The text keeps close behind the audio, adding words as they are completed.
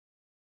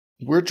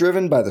We're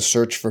driven by the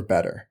search for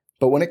better.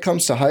 But when it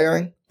comes to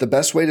hiring, the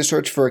best way to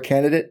search for a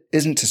candidate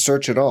isn't to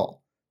search at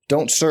all.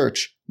 Don't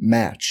search,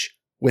 match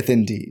with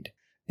Indeed.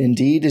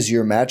 Indeed is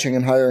your matching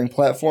and hiring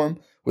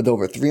platform with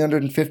over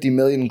 350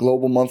 million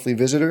global monthly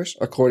visitors,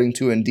 according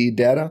to Indeed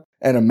data,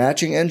 and a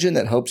matching engine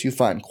that helps you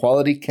find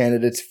quality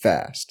candidates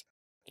fast.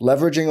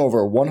 Leveraging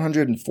over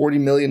 140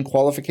 million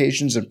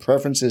qualifications and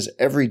preferences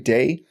every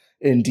day,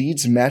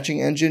 Indeed's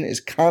matching engine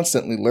is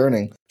constantly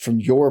learning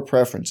from your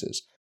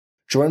preferences.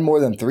 Join more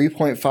than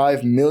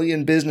 3.5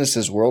 million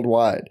businesses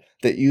worldwide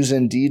that use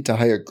Indeed to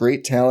hire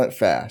great talent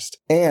fast.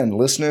 And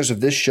listeners of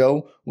this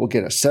show will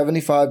get a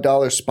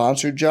 $75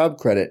 sponsored job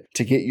credit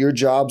to get your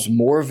jobs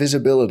more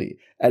visibility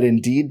at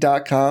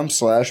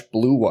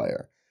Indeed.com/Blue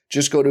Wire.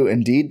 Just go to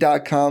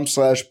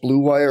Indeed.com/Blue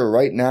Wire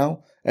right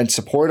now and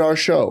support our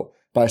show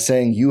by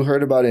saying you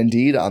heard about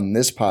Indeed on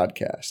this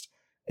podcast.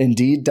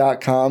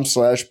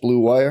 Indeed.com/Blue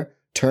Wire.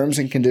 Terms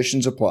and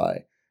conditions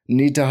apply.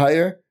 Need to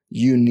hire?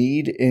 You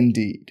need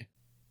Indeed.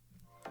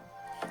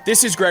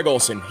 This is Greg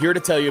Olson, here to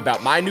tell you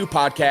about my new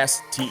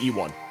podcast,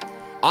 TE1.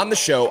 On the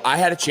show, I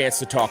had a chance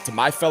to talk to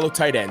my fellow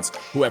tight ends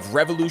who have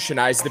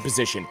revolutionized the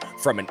position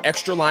from an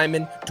extra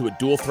lineman to a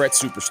dual threat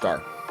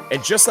superstar.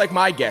 And just like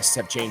my guests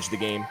have changed the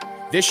game,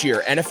 this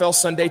year,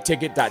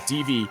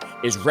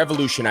 NFLSundayTicket.tv is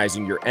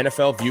revolutionizing your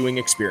NFL viewing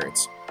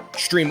experience.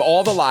 Stream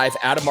all the live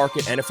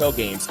out-of-market NFL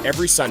games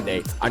every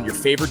Sunday on your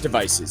favorite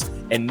devices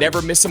and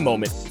never miss a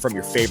moment from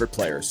your favorite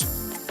players.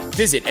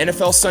 Visit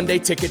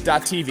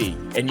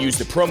NFLSundayTicket.tv and use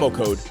the promo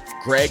code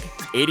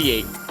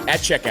GREG88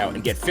 at checkout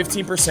and get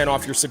 15%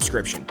 off your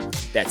subscription.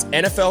 That's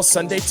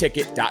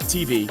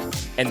NFLSundayTicket.tv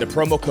and the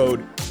promo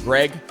code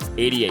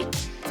GREG88.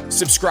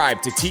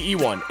 Subscribe to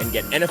TE1 and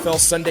get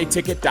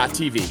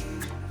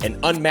NFLSundayTicket.tv, an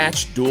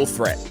unmatched dual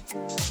threat.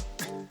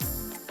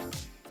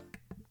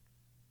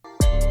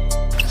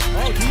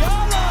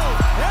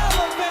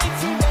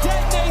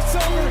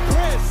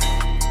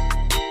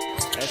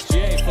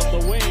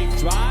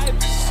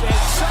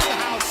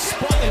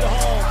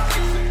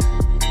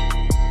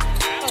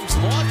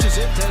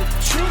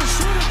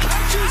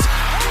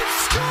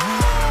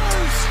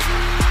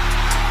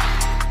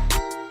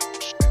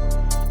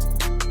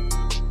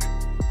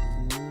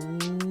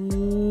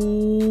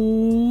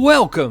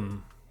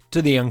 Welcome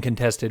to the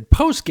Uncontested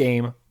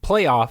Post-Game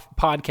Playoff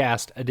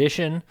Podcast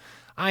Edition.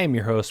 I am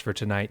your host for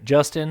tonight,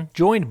 Justin,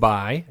 joined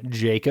by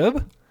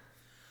Jacob.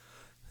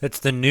 It's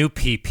the new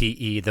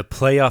PPE, the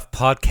Playoff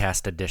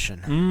Podcast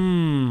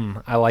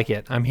Edition. I like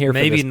it. I'm here for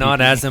this. Maybe not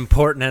PPE. as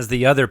important as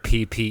the other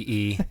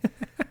PPE.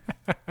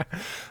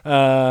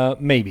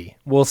 Maybe.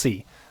 We'll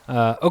see.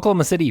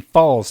 Oklahoma City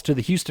falls to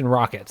the Houston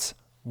Rockets,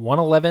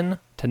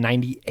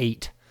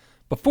 111-98.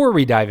 Before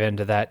we dive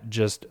into that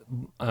just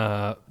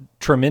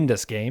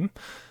tremendous game,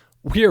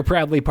 we are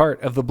proudly part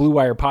of the Blue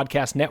Wire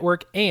Podcast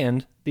Network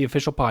and the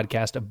official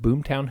podcast of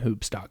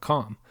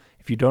BoomtownHoops.com.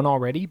 If you don't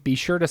already, be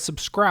sure to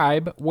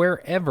subscribe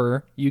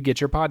wherever you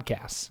get your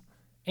podcasts.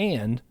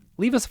 And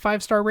leave us a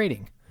 5-star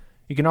rating.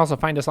 You can also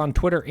find us on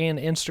Twitter and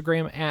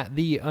Instagram at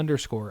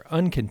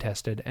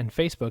 @_uncontested and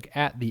Facebook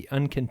at the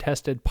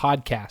Uncontested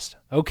Podcast.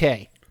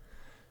 Okay,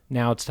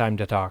 now it's time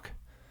to talk.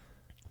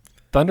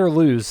 Thunder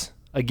lose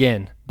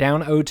again,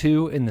 down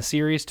 0-2 in the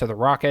series to the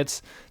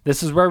Rockets.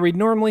 This is where we'd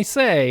normally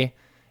say,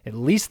 at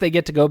least they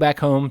get to go back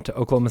home to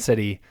Oklahoma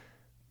City,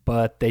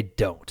 but they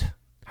don't.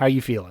 How are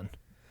you feeling?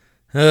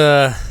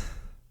 I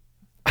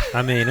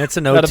mean, it's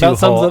an 0-2 That about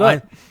sums hole. it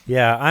up.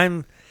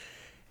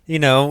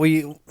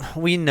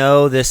 We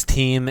know this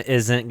team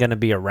isn't going to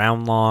be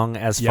around long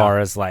as far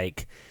as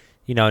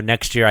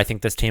next year I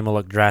think this team will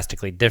look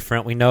drastically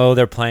different. We know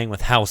they're playing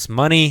with house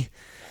money.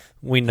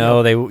 We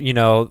know they,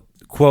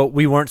 quote,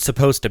 we weren't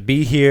supposed to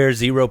be here,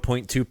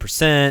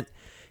 0.2%,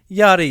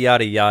 yada,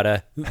 yada,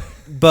 yada.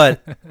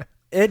 But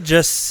it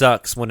just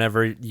sucks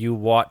whenever you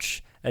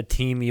watch a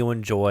team you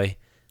enjoy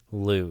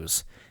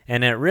lose.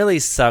 And it really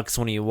sucks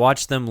when you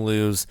watch them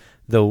lose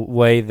the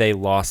way they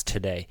lost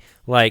today.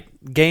 Like,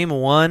 game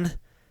one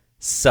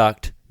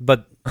sucked,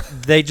 but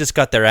they just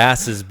got their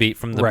asses beat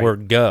from the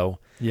word go.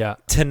 Yeah.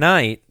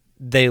 Tonight,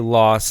 they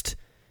lost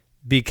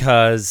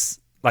because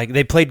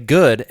they played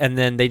good, and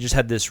then they just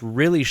had this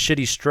really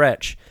shitty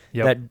stretch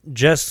that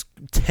just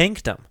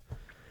tanked them.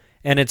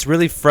 And it's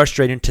really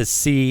frustrating to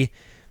see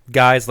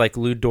guys like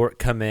Lou Dort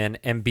come in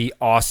and be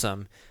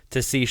awesome,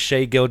 to see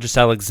Shai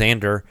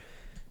Gilgeous-Alexander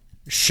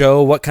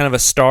show what kind of a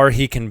star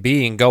he can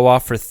be and go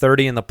off for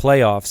 30 in the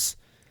playoffs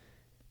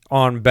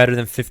on better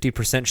than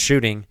 50%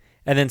 shooting,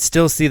 and then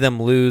still see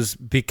them lose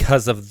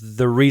because of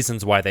the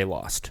reasons why they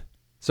lost.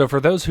 So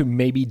for those who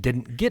maybe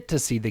didn't get to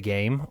see the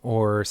game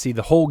or see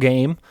the whole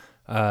game,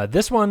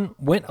 this one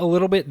went a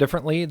little bit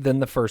differently than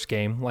the first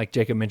game. Like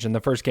Jacob mentioned,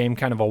 the first game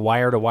kind of a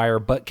wire-to-wire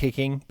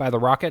butt-kicking by the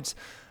Rockets.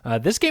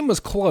 This game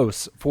was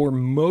close for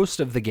most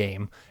of the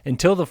game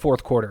until the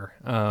fourth quarter.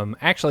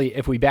 Actually,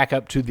 if we back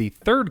up to the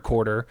third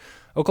quarter,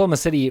 Oklahoma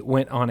City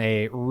went on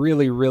a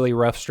really, really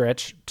rough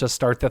stretch to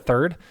start the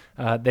third.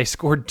 They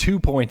scored 2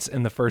 points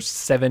in the first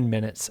 7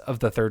 minutes of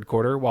the third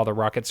quarter, while the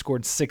Rockets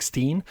scored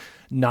 16.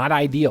 Not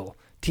ideal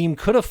team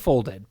could have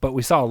folded, but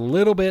we saw a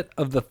little bit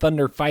of the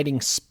Thunder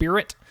fighting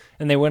spirit,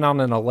 and they went on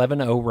an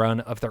 11-0 run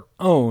of their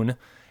own,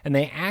 and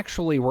they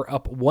actually were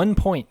up 1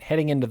 point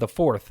heading into the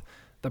fourth.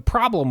 The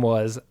problem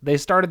was they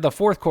started the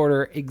fourth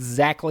quarter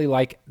exactly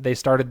like they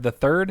started the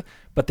third,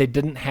 but they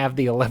didn't have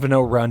the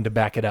 11-0 run to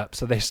back it up.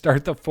 So they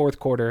start the fourth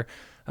quarter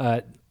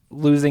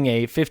losing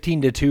a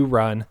 15-2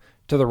 run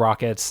to the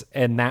Rockets,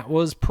 and that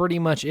was pretty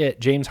much it.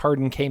 James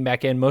Harden came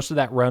back in. Most of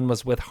that run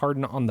was with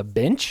Harden on the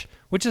bench,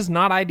 which is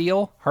not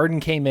ideal. Harden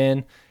came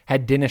in,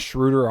 had Dennis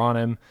Schroeder on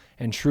him,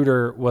 and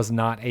Schroeder was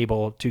not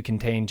able to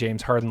contain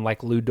James Harden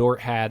like Lou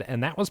Dort had,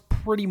 and that was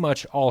pretty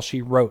much all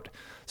she wrote.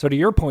 So to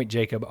your point,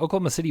 Jacob,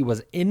 Oklahoma City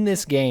was in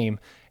this game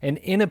and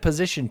in a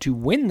position to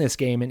win this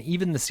game and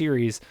even the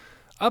series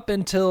up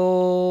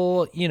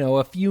until,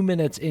 a few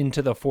minutes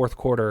into the fourth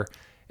quarter.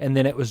 And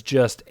then it was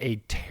just a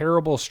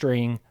terrible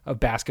string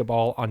of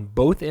basketball on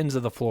both ends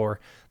of the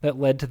floor that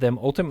led to them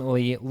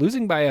ultimately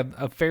losing by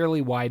a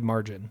fairly wide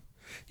margin.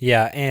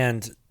 Yeah,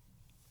 and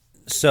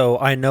so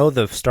I know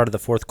the start of the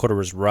fourth quarter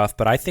was rough,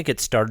 but I think it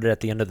started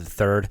at the end of the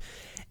third.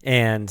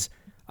 And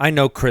I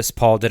know Chris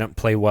Paul didn't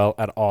play well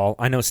at all.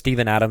 I know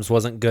Steven Adams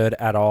wasn't good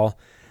at all.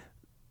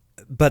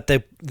 But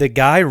the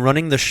guy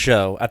running the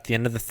show at the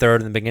end of the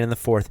third and the beginning of the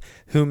fourth,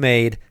 who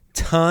made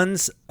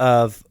tons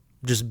of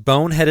just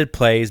boneheaded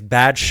plays,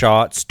 bad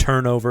shots,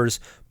 turnovers,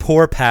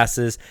 poor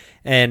passes,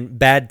 and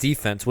bad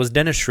defense, was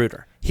Dennis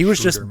Schroeder. He was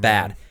just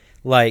bad. Man.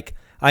 Like,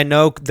 I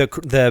know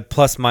the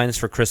plus minus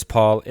for Chris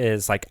Paul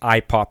is like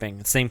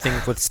eye-popping. Same thing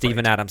with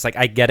Steven Adams. Like,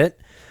 I get it.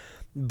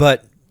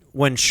 But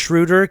when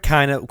Schroeder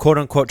kind of,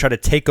 quote-unquote, tried to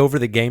take over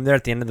the game there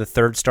at the end of the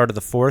third, start of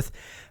the fourth,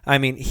 I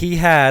mean, he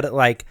had,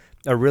 like,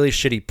 a really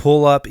shitty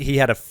pull-up. He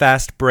had a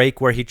fast break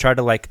where he tried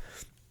to, like,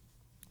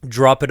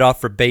 drop it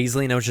off for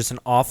Bazley, and it was just an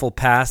awful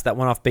pass that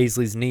went off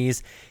Bazley's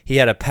knees. He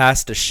had a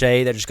pass to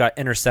Shea that just got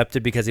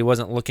intercepted because he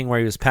wasn't looking where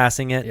he was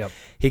passing it. Yep.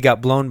 He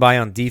got blown by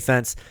on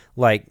defense.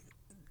 Like,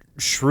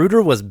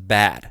 Schroeder was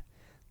bad.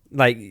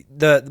 Like,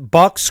 the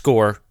box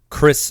score,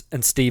 Chris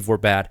and Steve were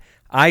bad.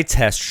 Eye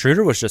test,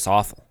 Schroeder was just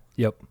awful.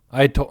 Yep.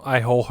 I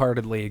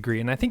wholeheartedly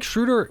agree. And I think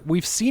Schroeder,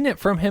 we've seen it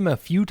from him a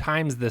few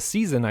times this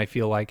season, I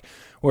feel like,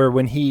 where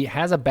when he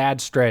has a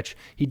bad stretch,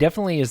 he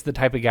definitely is the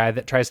type of guy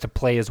that tries to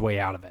play his way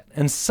out of it.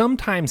 And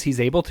sometimes he's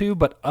able to,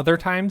 but other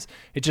times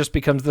it just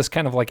becomes this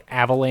kind of like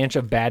avalanche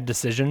of bad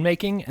decision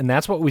making. And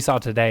that's what we saw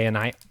today. And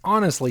I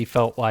honestly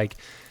felt like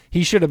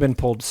he should have been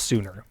pulled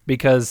sooner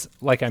because,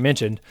 like I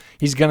mentioned,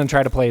 he's going to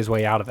try to play his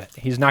way out of it.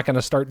 He's not going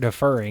to start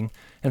deferring.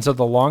 And so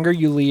the longer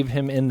you leave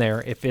him in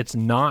there, if it's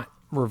not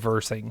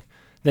reversing,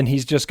 then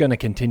he's just going to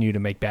continue to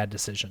make bad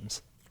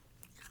decisions.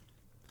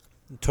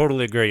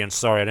 Totally agree, and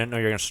sorry, I didn't know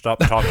you were going to stop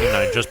talking, and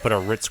I just put a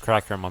Ritz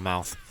cracker in my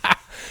mouth.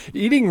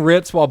 Eating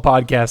Ritz while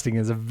podcasting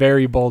is a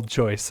very bold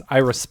choice. I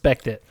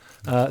respect it.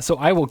 So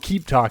I will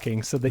keep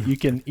talking so that you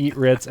can eat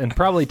Ritz and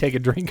probably take a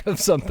drink of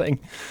something,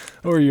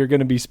 or you're going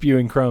to be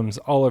spewing crumbs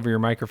all over your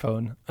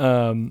microphone.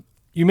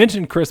 You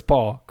mentioned Chris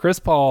Paul. Chris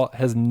Paul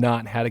has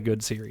not had a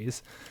good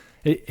series.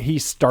 He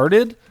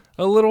started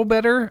a little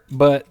better,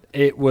 but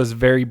it was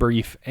very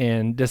brief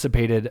and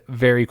dissipated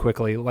very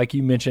quickly. Like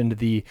you mentioned,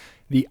 the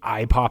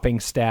eye-popping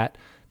stat.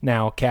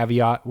 Now,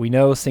 caveat, we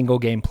know single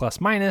game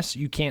plus minus.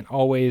 You can't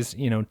always,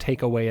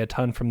 take away a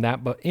ton from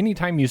that. But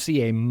anytime you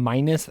see a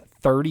minus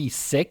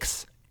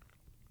 36,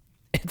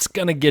 it's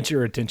going to get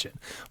your attention.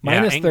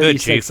 Minus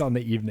 36 on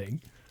the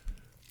evening.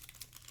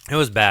 It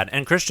was bad.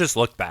 And Chris just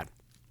looked bad.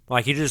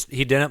 Like, he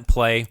didn't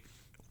play.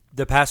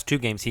 The past two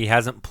games, he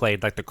hasn't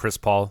played like the Chris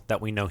Paul that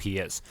we know he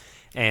is.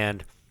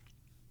 And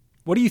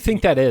what do you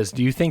think that is?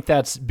 Do you think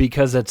that's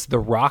because it's the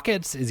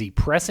Rockets? Is he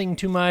pressing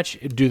too much?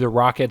 Do the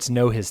Rockets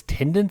know his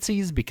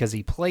tendencies because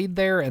he played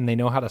there and they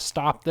know how to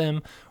stop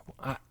them?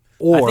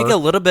 Or I think a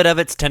little bit of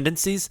it's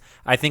tendencies.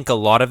 I think a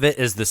lot of it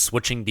is the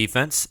switching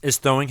defense is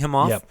throwing him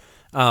off.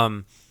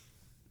 Yep.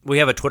 We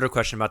have a Twitter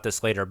question about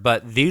this later,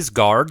 but these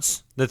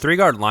guards, the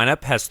 3-guard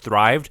lineup has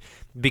thrived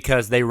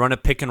because they run a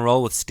pick and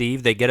roll with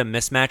Steve. They get a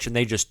mismatch and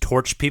they just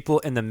torch people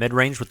in the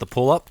mid-range with the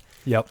pull-up.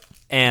 Yep.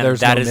 And There's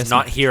that no is mismatch.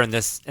 not here in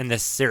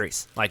this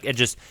series. Like,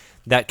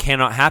 that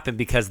cannot happen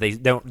because they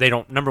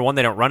don't number one,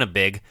 they don't run a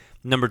big.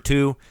 Number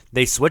two,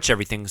 they switch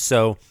everything.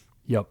 So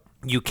yep.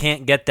 You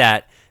can't get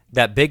that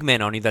big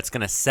man on you that's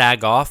going to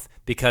sag off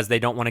because they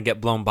don't want to get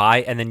blown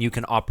by, and then you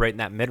can operate in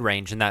that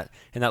mid-range, in that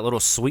little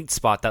sweet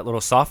spot, that little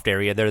soft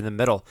area there in the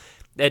middle.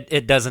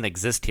 It doesn't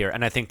exist here,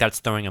 and I think that's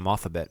throwing him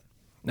off a bit.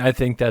 I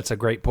think that's a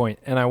great point.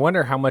 And I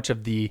wonder how much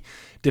of the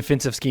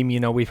defensive scheme,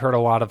 we've heard a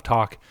lot of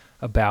talk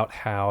about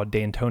how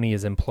D'Antoni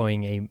is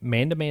employing a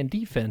man-to-man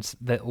defense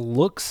that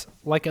looks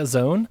like a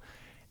zone.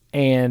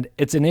 And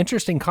it's an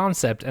interesting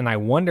concept, and I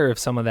wonder if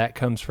some of that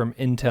comes from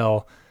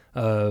intel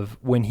of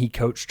when he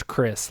coached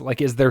Chris. Like,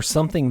 is there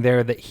something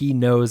there that he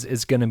knows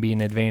is going to be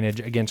an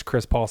advantage against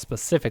Chris Paul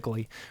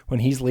specifically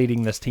when he's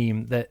leading this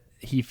team, that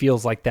he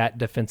feels like that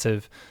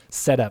defensive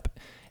setup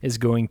is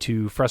going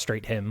to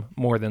frustrate him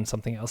more than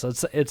something else?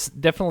 It's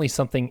definitely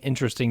something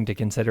interesting to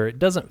consider. It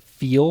doesn't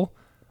feel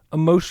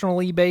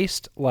emotionally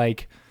based,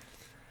 like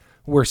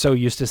we're so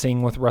used to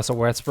seeing with Russell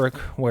Westbrook,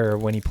 where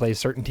when he plays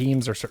certain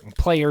teams or certain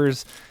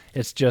players,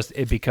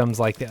 it becomes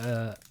like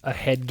a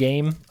head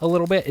game a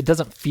little bit. It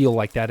doesn't feel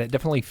like that. It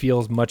definitely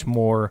feels much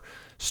more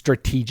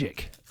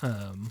strategic.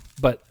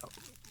 But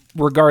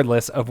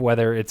regardless of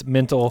whether it's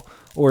mental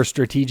or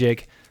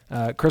strategic,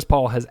 Chris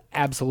Paul has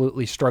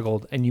absolutely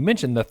struggled. And you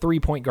mentioned the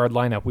 3-point guard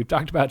lineup. We've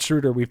talked about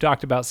Schroeder. We've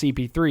talked about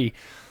CP3.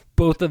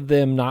 Both of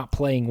them not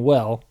playing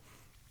well.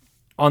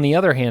 On the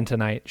other hand,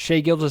 tonight, Shai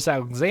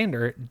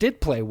Gilgeous-Alexander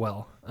did play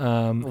well.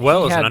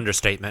 Well is an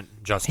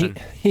understatement, Justin.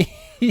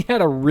 He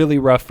had a really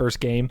rough first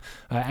game.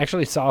 I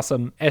actually saw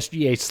some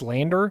SGA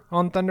slander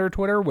on Thunder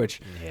Twitter,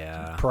 which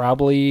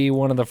probably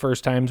one of the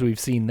first times we've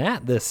seen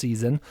that this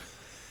season.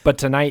 But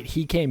tonight,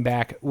 he came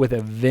back with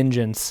a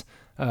vengeance.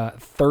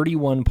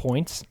 31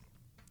 points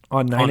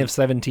on 9 of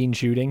 17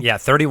 shooting. Yeah,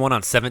 31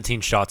 on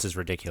 17 shots is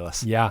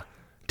ridiculous. Yeah.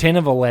 10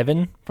 of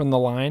 11 from the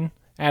line.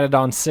 Added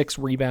on 6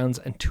 rebounds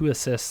and 2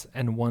 assists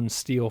and 1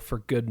 steal for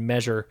good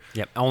measure.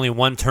 Yep, only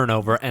 1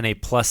 turnover and a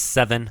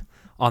 +7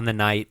 on the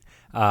night.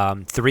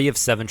 3 of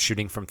 7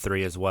 shooting from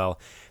 3 as well.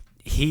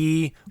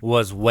 He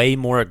was way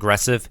more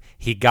aggressive.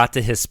 He got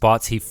to his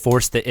spots. He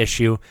forced the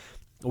issue.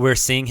 We're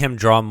seeing him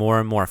draw more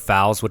and more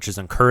fouls, which is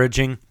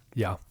encouraging.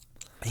 Yeah.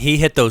 He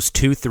hit those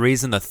 2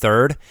 threes in the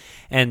third,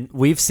 and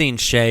we've seen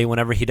Shai,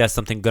 whenever he does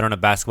something good on a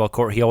basketball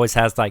court, he always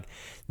has like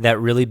that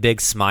really big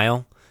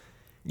smile.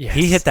 Yes.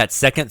 He hit that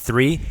second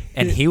 3,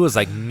 and he was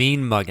like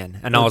mean mugging.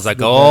 And I was like,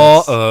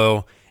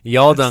 uh-oh,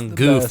 y'all done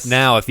goofed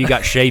now if you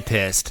got Shai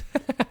pissed.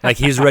 Like,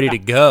 he's ready to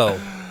go.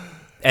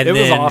 And it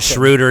then awesome.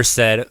 Schroeder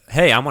said,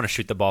 hey, I'm going to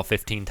shoot the ball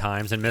 15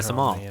 times and miss them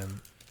all.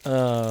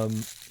 Man.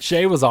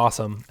 Shai was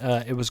awesome.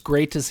 It was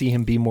great to see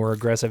him be more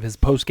aggressive. His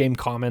post-game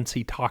comments,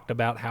 he talked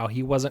about how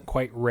he wasn't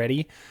quite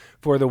ready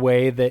for the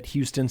way that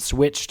Houston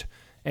switched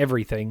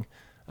everything.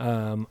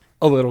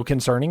 A little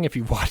concerning if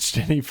you've watched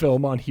any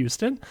film on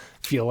Houston.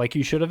 Feel like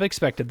you should have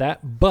expected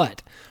that.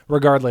 But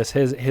regardless,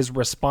 his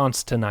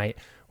response tonight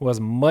was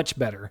much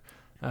better.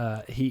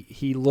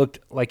 He looked,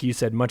 like you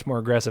said, much more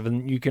aggressive,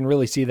 and you can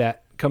really see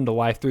that come to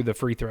life through the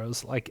free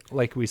throws.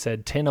 Like we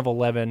said, 10 of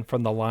 11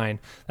 from the line.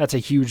 That's a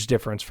huge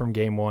difference from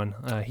game one.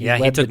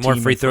 He took more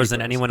free throws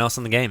than anyone else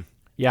in the game.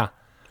 Yeah.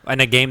 In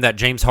a game that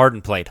James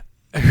Harden played.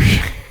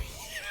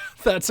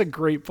 That's a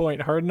great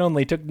point. Harden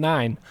only took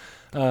 9.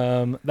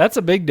 That's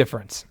a big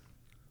difference.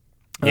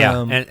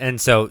 Yeah,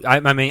 and so,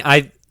 I mean,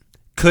 I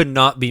could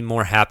not be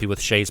more happy with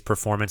Shai's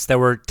performance. There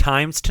were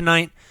times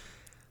tonight,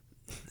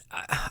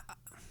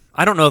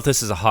 I don't know if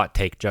this is a hot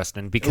take,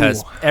 Justin,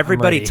 because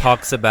everybody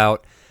talks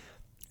about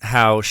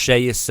how Shai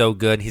is so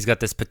good. He's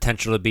got this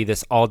potential to be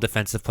this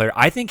all-defensive player.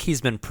 I think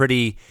he's been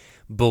pretty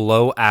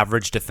below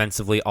average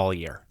defensively all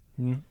year.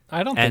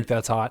 I don't think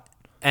that's hot.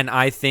 And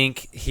I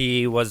think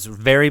he was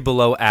very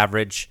below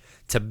average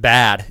to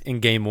bad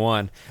in game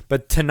one.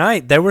 But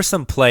tonight, there were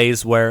some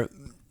plays where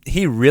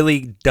he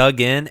really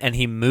dug in and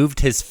he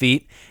moved his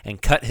feet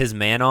and cut his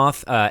man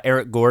off,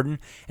 Eric Gordon,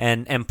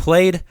 and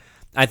played,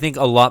 I think,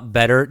 a lot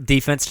better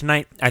defense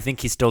tonight. I think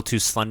he's still too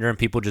slender and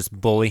people just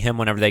bully him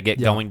whenever they get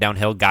going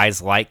downhill,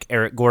 guys like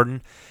Eric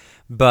Gordon.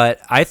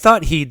 But I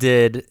thought he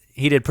did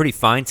pretty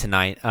fine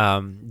tonight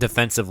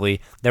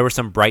defensively. There were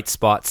some bright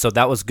spots, so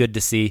that was good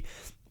to see.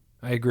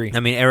 I agree.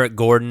 I mean, Eric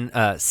Gordon,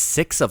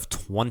 6 of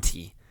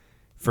 20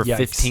 for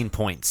 15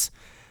 points.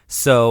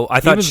 So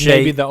I thought he was Shai,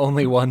 maybe the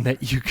only one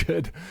that you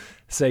could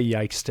say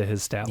yikes to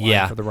his stat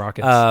line for the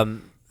Rockets.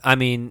 I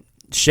mean,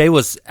 Shai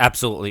was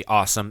absolutely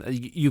awesome.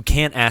 You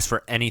can't ask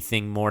for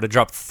anything more. To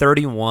drop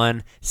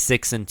 31,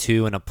 6 and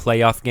 2 in a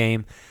playoff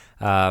game.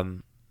 I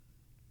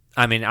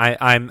mean,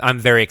 I'm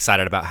very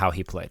excited about how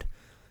he played.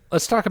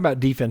 Let's talk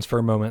about defense for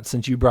a moment,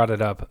 since you brought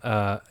it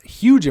up.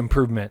 Huge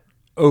improvement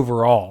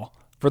overall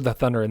for the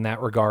Thunder in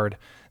that regard.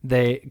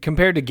 They,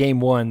 compared to game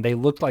one, they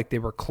looked like they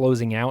were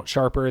closing out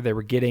sharper. They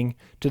were getting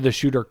to the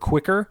shooter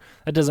quicker.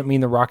 That doesn't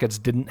mean the Rockets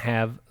didn't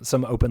have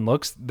some open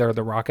looks. They're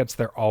the Rockets.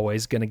 They're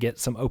always going to get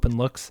some open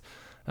looks.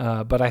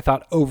 But I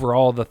thought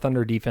overall the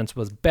Thunder defense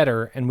was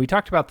better. And we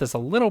talked about this a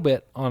little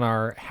bit on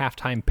our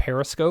halftime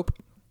Periscope,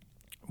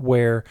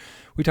 where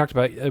we talked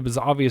about it was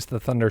obvious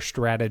the Thunder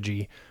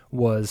strategy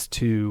was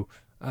to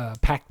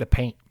pack the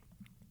paint,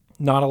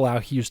 not allow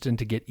Houston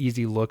to get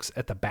easy looks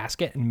at the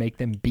basket and make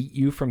them beat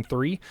you from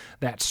 3.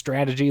 That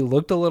strategy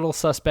looked a little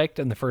suspect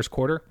in the first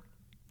quarter,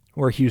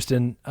 where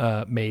Houston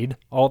made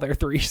all their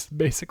threes,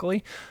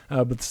 basically.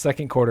 But the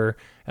second quarter,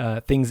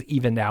 things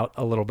evened out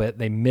a little bit.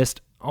 They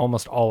missed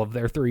almost all of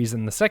their threes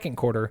in the second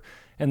quarter.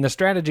 And the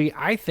strategy,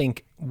 I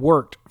think,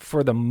 worked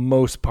for the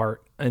most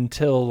part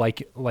until,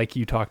 like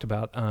you talked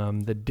about,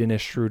 the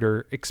Dennis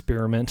Schroeder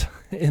experiment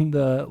in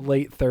the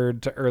late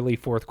third to early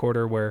fourth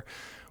quarter, where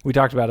we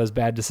talked about his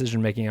bad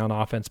decision-making on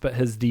offense, but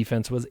his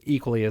defense was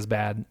equally as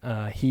bad.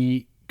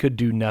 He could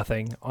do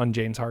nothing on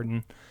James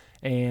Harden,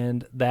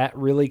 and that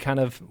really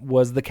kind of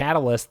was the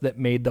catalyst that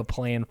made the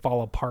plan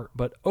fall apart.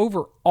 But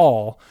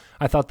overall,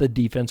 I thought the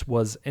defense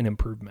was an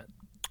improvement.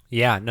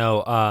 Yeah,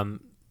 no,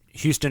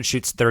 Houston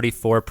shoots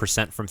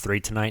 34% from 3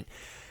 tonight.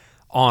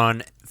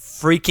 on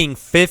freaking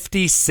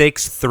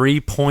 56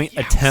 3-point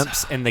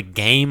attempts in the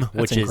game,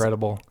 which is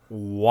incredible.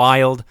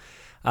 Wild.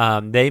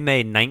 They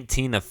made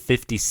 19 of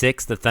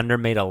 56. The Thunder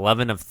made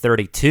 11 of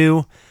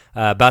 32.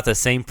 About the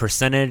same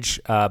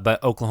percentage,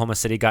 but Oklahoma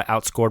City got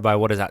outscored by,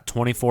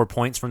 24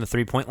 points from the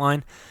 3-point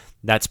line.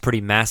 That's pretty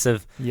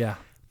massive. Yeah.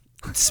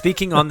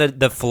 Speaking on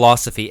the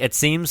philosophy, it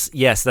seems,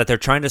 yes, that they're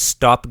trying to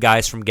stop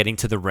guys from getting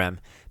to the rim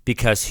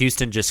because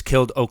Houston just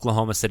killed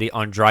Oklahoma City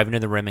on driving to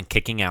the rim and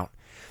kicking out.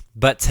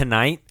 But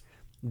tonight,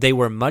 they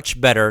were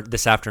much better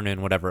this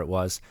afternoon, whatever it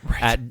was,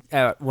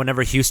 at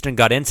whenever Houston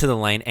got into the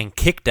lane and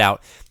kicked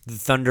out. The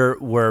Thunder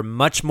were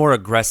much more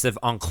aggressive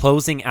on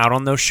closing out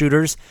on those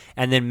shooters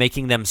and then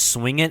making them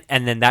swing it,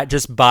 and then that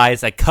just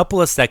buys a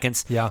couple of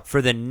seconds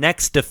for the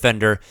next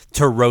defender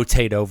to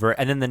rotate over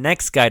and then the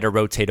next guy to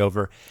rotate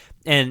over.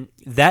 And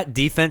that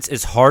defense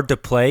is hard to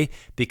play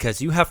because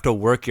you have to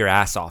work your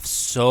ass off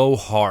so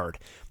hard.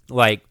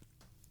 Like,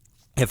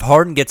 if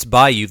Harden gets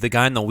by you, the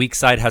guy on the weak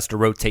side has to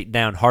rotate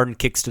down. Harden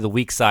kicks to the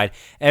weak side.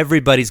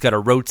 Everybody's got to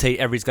rotate.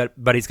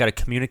 Everybody's got to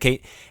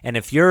communicate. And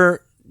if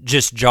you're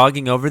just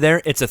jogging over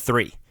there, it's a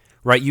 3,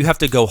 right? You have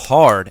to go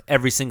hard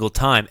every single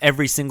time,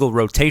 every single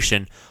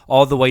rotation,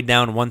 all the way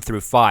down 1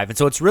 through 5. And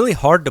so it's really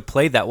hard to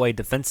play that way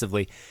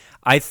defensively.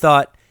 I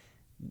thought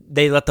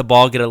they let the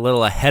ball get a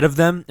little ahead of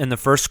them in the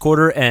first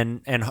quarter,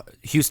 and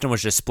Houston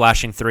was just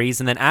splashing threes.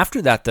 And then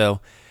after that,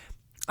 though,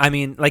 I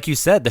mean, like you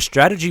said, the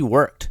strategy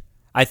worked.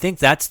 I think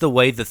that's the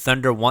way the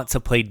Thunder want to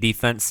play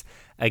defense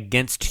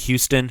against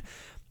Houston.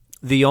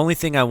 The only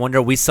thing I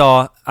wonder, I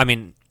saw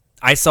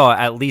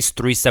at least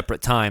 3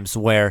 separate times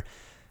where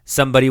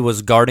somebody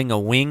was guarding a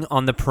wing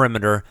on the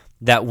perimeter.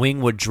 That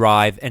wing would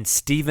drive, and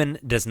Steven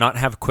does not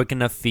have quick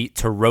enough feet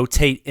to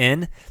rotate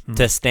in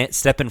to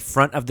step in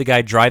front of the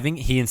guy driving.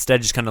 He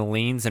instead just kind of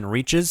leans and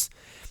reaches.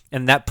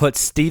 And that puts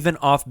Steven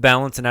off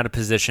balance and out of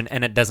position,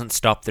 and it doesn't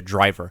stop the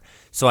driver.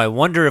 So I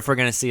wonder if we're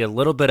going to see a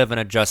little bit of an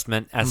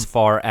adjustment as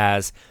far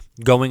as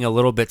going a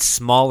little bit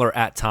smaller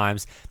at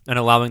times and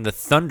allowing the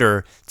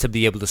Thunder to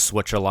be able to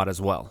switch a lot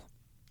as well.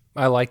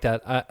 I like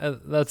that.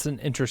 That's an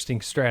interesting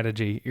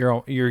strategy.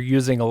 You're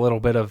using a little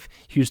bit of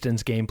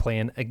Houston's game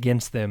plan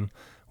against them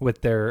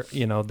with their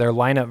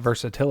lineup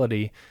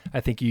versatility.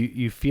 I think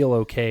you feel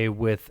okay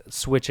with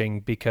switching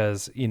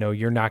because,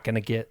 you're not going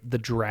to get the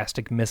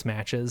drastic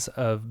mismatches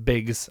of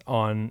bigs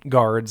on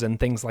guards and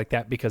things like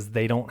that because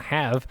they don't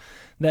have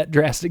that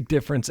drastic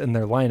difference in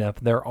their lineup.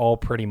 They're all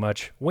pretty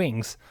much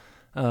wings.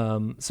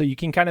 So you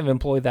can kind of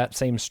employ that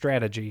same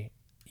strategy.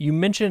 You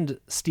mentioned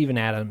Steven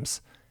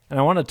Adams, and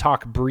I want to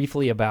talk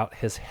briefly about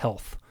his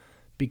health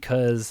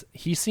because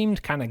he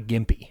seemed kind of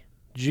gimpy.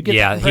 Did you get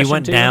that impression? He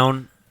went too?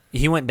 down.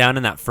 He went down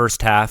in that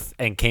first half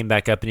and came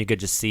back up, and you could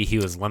just see he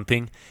was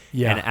limping.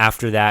 Yeah. And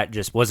after that,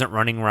 just wasn't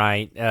running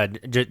right.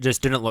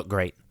 Just didn't look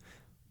great.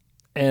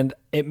 And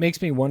it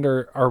makes me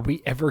wonder, are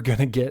we ever going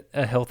to get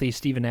a healthy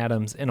Steven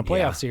Adams in a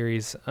playoff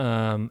series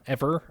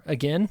ever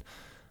again?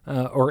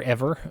 Or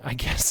ever, I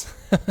guess.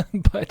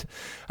 But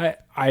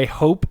I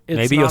hope it's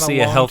maybe not you'll see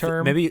a a healthy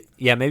long-term. maybe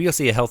you'll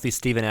see a healthy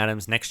Steven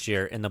Adams next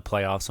year in the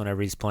playoffs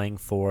whenever he's playing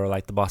for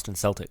like the Boston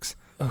Celtics.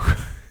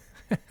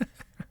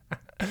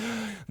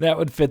 That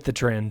would fit the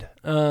trend.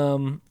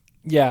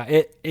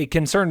 It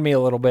concerned me a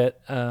little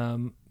bit.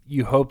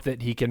 You hope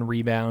that he can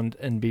rebound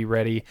and be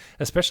ready,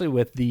 especially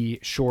with the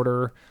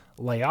shorter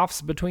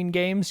layoffs between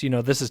games.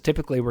 This is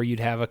typically where you'd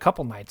have a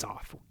couple nights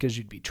off because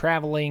you'd be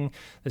traveling.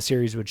 The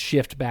series would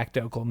shift back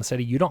to Oklahoma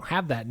City. You don't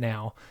have that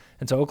now.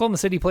 And so Oklahoma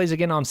City plays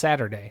again on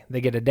Saturday.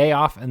 They get a day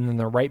off and then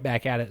they're right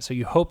back at it. So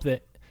you hope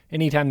that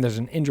anytime there's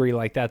an injury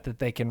like that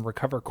they can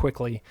recover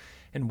quickly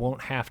and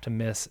won't have to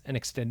miss an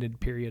extended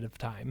period of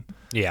time.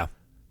 Yeah.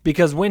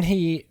 Because when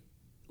he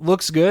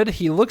looks good,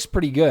 he looks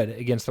pretty good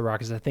against the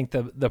Rockets. I think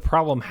the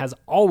problem has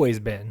always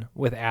been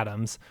with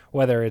Adams,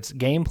 whether it's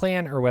game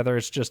plan or whether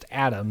it's just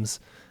Adams.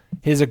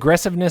 His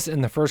aggressiveness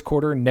in the first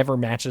quarter never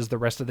matches the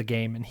rest of the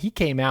game, and he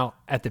came out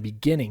at the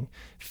beginning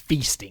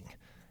feasting.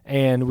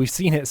 And we've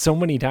seen it so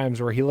many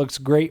times where he looks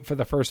great for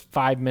the first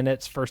 5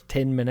 minutes, first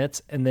 10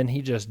 minutes, and then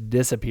he just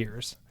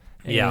disappears.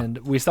 And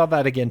we saw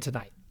that again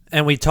tonight.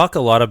 And we talk a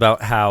lot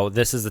about how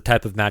this is the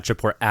type of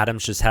matchup where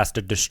Adams just has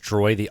to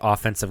destroy the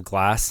offensive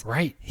glass.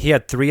 Right. He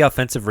had 3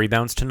 offensive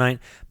rebounds tonight,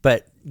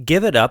 but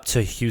give it up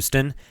to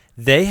Houston.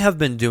 They have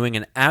been doing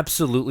an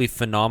absolutely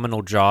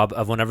phenomenal job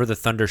of whenever the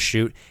Thunder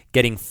shoot,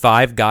 getting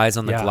 5 guys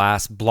on the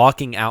glass,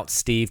 blocking out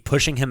Steve,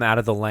 pushing him out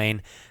of the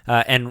lane,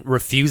 and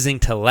refusing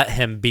to let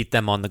him beat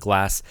them on the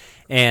glass.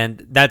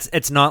 And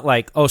it's not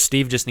like, oh,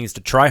 Steve just needs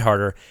to try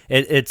harder.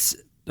 It's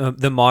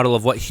the model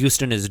of what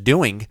Houston is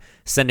doing,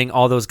 sending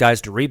all those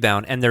guys to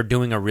rebound, and they're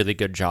doing a really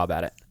good job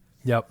at it.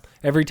 Yep.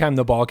 Every time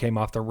the ball came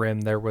off the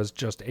rim, there was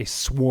just a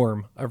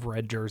swarm of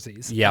red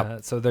jerseys.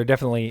 Yep. So they're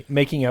definitely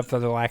making up for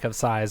their lack of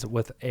size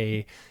with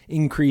a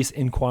increase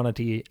in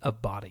quantity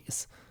of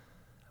bodies.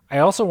 I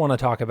also want to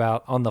talk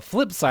about, on the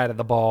flip side of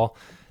the ball,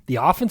 the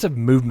offensive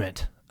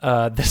movement.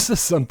 This is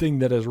something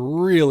that has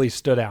really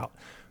stood out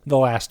the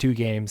last 2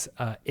 games.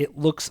 It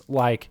looks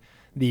like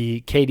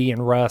the KD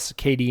and Russ,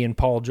 KD and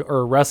Paul,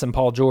 or Russ and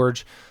Paul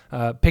George,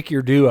 pick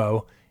your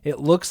duo. It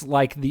looks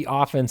like the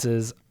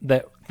offenses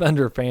that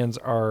Thunder fans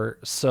are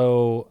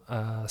so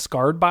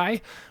scarred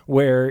by,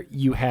 where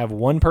you have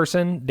one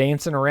person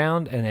dancing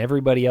around and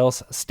everybody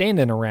else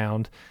standing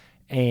around,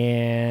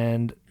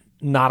 and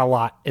not a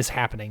lot is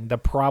happening. The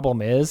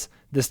problem is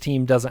this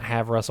team doesn't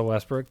have Russell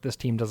Westbrook. This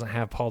team doesn't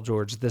have Paul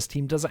George. This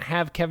team doesn't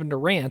have Kevin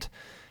Durant.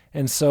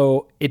 And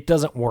so it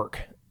doesn't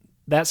work.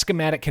 That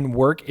schematic can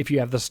work if you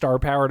have the star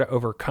power to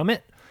overcome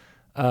it.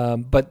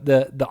 But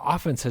the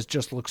offense has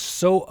just looked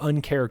so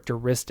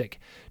uncharacteristic.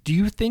 Do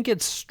you think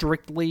it's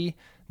strictly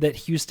that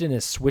Houston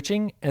is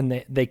switching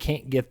and they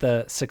can't get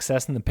the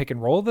success in the pick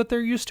and roll that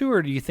they're used to,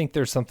 or do you think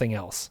there's something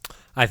else?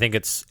 I think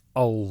it's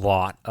a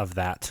lot of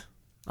that.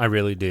 I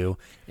really do.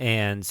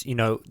 And,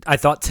 I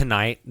thought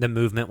tonight the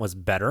movement was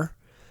better.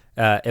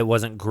 It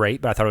wasn't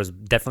great, but I thought it was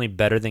definitely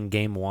better than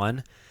game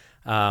one.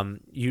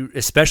 You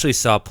especially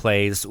saw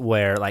plays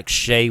where like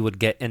Shea would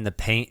get in the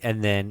paint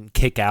and then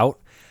kick out.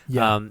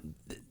 Yeah.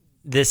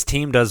 This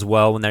team does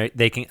well when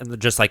they can,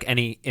 just like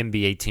any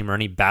NBA team or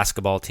any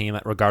basketball team,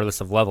 regardless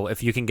of level.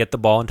 If you can get the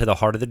ball into the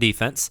heart of the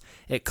defense,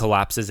 it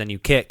collapses and you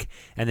kick,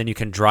 and then you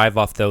can drive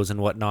off those and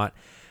whatnot.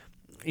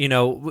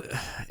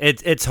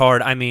 It's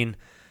hard. I mean,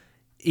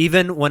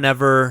 even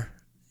whenever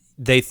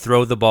they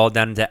throw the ball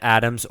down into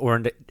Adams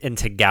or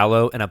into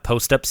Gallo in a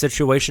post-up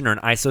situation or an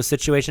ISO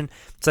situation,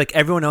 it's like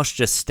everyone else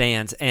just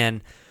stands.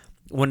 And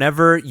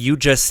whenever you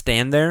just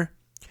stand there,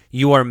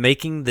 you are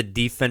making the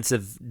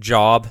defensive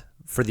job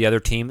for the other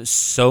team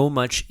so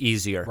much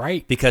easier.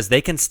 Right. Because they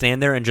can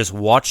stand there and just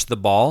watch the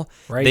ball.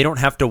 Right. They don't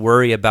have to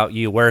worry about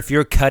you. Where if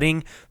you're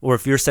cutting or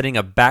if you're setting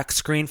a back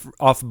screen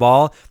off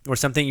ball or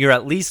something, you're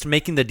at least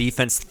making the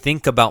defense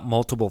think about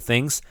multiple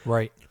things.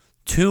 Right.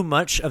 Too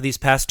much of these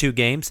past two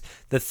games,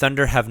 the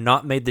Thunder have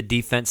not made the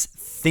defense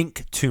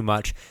think too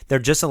much. They're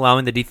just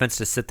allowing the defense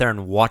to sit there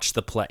and watch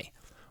the play.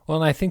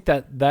 Well, and I think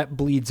that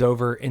bleeds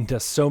over into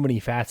so many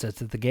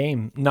facets of the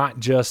game, not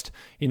just,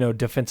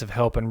 defensive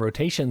help and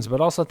rotations,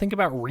 but also think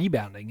about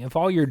rebounding. If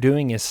all you're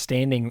doing is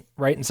standing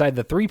right inside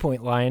the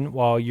three-point line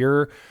while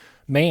your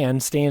man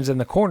stands in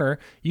the corner,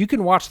 you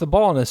can watch the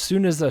ball, and as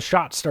soon as the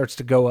shot starts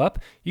to go up,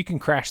 you can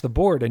crash the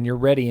board and you're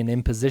ready and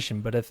in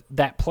position. But if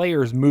that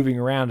player is moving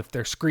around, if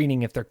they're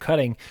screening, if they're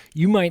cutting,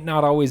 you might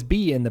not always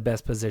be in the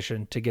best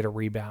position to get a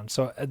rebound.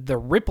 So the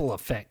ripple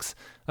effects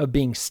of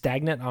being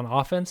stagnant on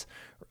offense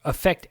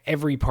affect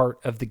every part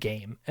of the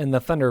game. And the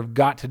Thunder have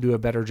got to do a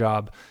better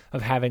job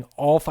of having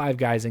all five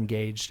guys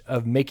engaged,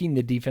 of making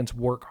the defense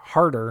work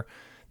harder,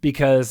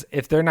 because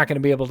if they're not going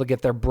to be able to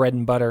get their bread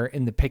and butter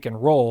in the pick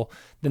and roll,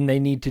 then they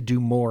need to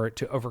do more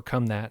to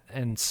overcome that.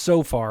 And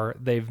so far,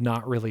 they've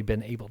not really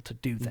been able to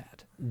do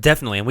that.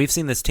 Definitely. And we've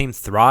seen this team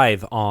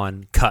thrive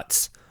on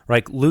cuts.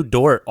 Like Lou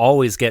Dort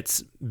always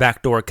gets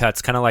backdoor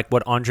cuts, kind of like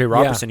what Andre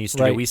Robertson used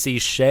to do. We see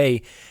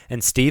Shea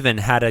and Steven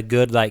had a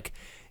good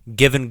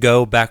give and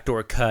go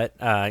backdoor cut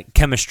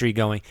chemistry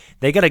going.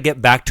 They got to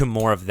get back to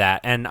more of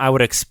that. And I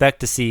would expect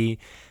to see,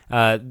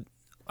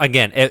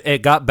 again,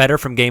 it got better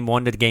from game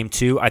 1 to game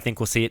 2. I think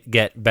we'll see it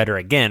get better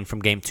again from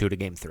game 2 to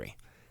game 3.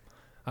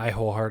 I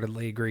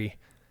wholeheartedly agree.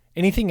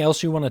 Anything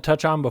else you want to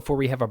touch on before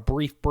we have a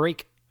brief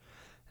break?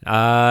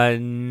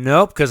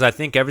 Nope, because I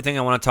think everything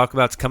I want to talk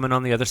about is coming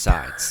on the other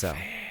side.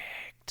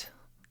 Perfect.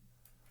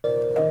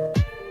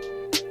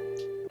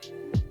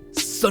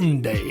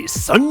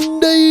 Sundays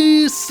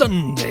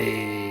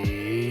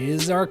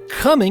are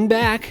coming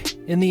back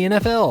in the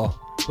NFL.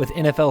 With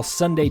NFL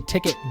Sunday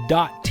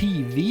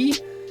Ticket.tv,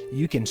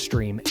 you can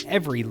stream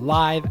every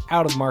live,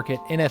 out-of-market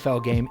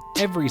NFL game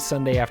every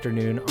Sunday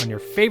afternoon on your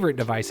favorite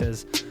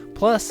devices,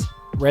 plus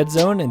Red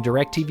Zone and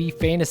DirecTV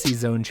Fantasy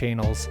Zone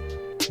channels.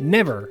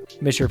 Never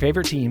miss your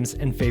favorite teams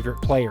and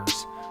favorite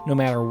players. No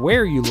matter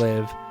where you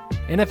live,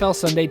 NFL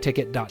Sunday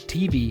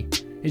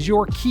Ticket.tv is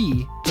your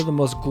key to the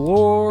most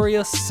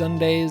glorious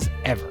Sundays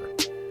ever.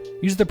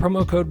 Use the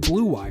promo code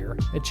BLUEWIRE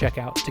at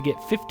checkout to get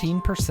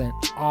 15%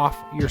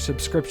 off your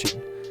subscription.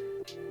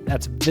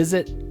 That's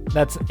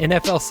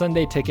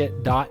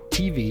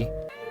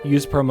NFLSundayTicket.tv.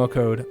 Use promo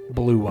code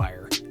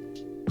BLUEWIRE.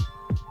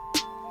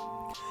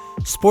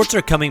 Sports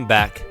are coming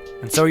back,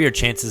 and so are your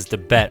chances to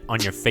bet on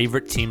your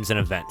favorite teams and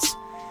events.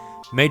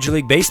 Major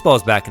League Baseball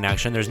is back in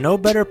action. There's no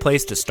better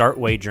place to start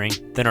wagering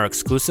than our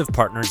exclusive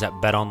partners at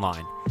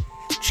BetOnline.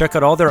 Check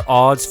out all their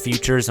odds,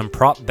 futures, and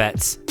prop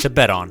bets to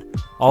bet on,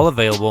 all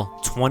available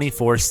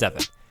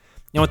 24/7.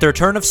 And with the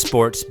return of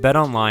sports,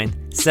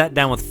 BetOnline sat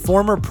down with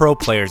former pro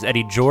players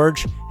Eddie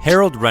George,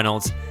 Harold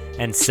Reynolds,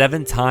 and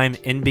 7-time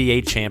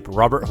NBA champ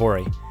Robert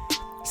Horry.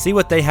 See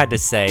what they had to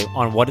say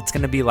on what it's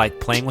going to be like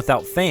playing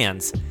without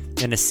fans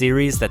in a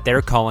series that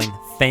they're calling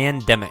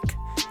Fandemic.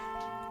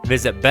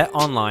 Visit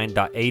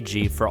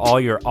betonline.ag for all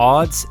your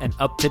odds and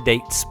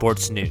up-to-date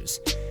sports news.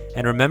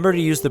 And remember to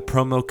use the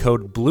promo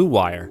code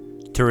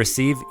BLUEWIRE to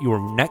receive your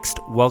next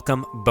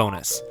welcome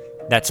bonus.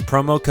 That's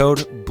promo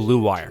code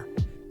BLUEWIRE.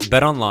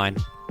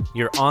 BetOnline,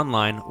 your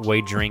online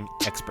wagering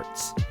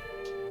experts.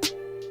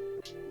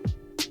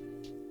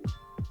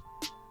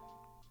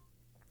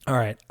 All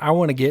right, I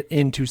want to get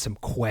into some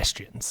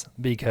questions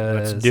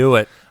because Let's do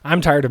it. I'm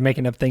tired of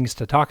making up things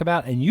to talk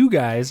about, and you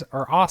guys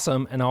are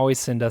awesome and always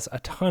send us a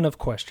ton of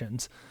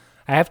questions.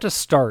 I have to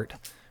start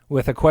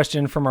with a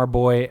question from our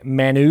boy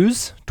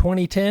Manuz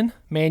 2010.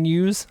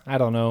 Manuz, I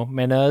don't know,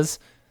 Manuz.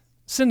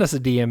 Send us a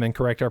DM and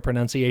correct our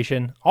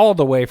pronunciation. All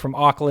the way from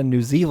Auckland,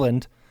 New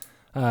Zealand.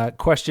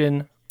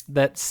 Question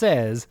that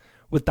says,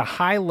 with the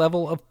high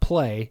level of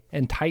play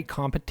and tight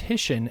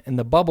competition in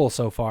the bubble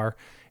so far,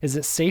 is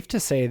it safe to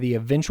say the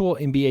eventual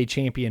NBA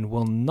champion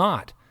will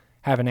not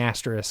have an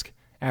asterisk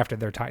after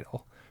their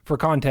title? For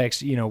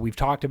context, we've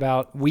talked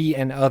about, we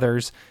and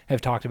others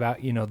have talked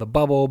about, the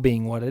bubble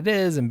being what it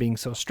is and being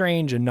so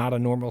strange and not a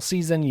normal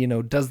season.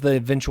 Does the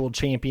eventual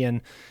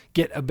champion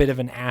get a bit of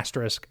an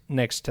asterisk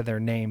next to their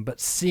name? But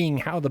seeing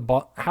how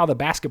the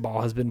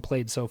basketball has been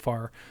played so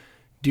far,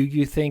 do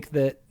you think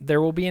that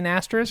there will be an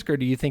asterisk, or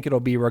do you think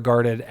it'll be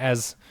regarded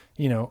as,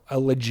 a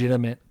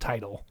legitimate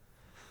title?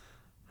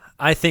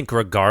 I think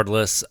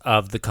regardless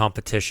of the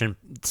competition,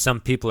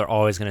 some people are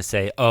always going to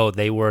say, oh,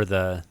 they were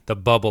the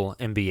bubble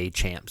NBA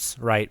champs,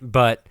 right?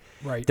 But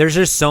there's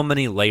just so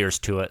many layers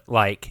to it.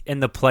 Like in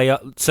the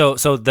playoff, so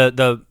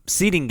the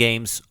seeding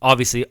games,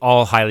 obviously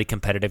all highly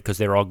competitive because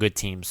they're all good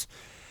teams.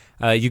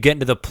 You get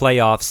into the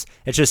playoffs,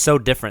 it's just so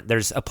different.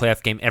 There's a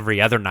playoff game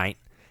every other night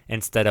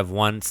instead of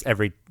once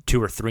every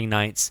 2 or 3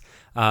 nights.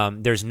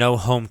 There's no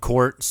home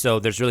court, so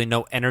there's really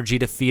no energy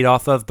to feed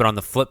off of. But on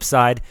the flip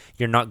side,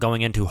 you're not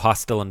going into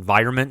hostile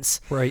environments.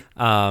 Right.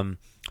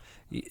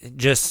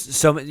 Just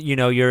so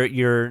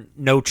your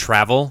no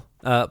travel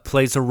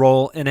plays a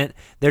role in it.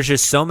 There's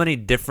just so many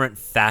different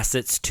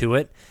facets to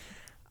it.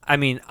 I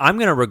mean, I'm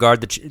going to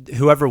regard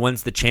whoever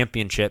wins the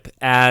championship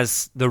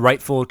as the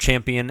rightful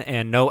champion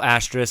and no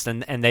asterisk,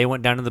 and they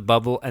went down to the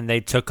bubble and they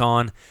took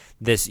on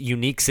this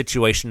unique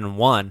situation and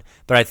won.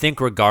 But I think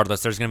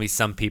regardless, there's going to be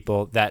some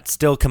people that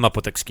still come up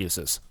with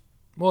excuses.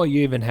 Well,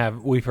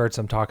 we've heard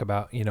some talk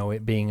about,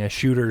 it being a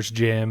shooter's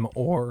gym,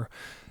 or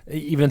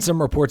even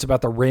some reports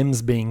about the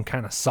rims being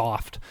kind of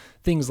soft,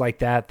 things like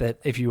that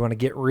if you want to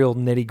get real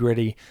nitty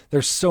gritty,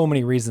 there's so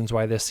many reasons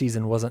why this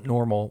season wasn't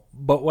normal.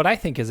 But what I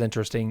think is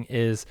interesting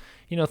is,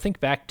 think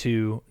back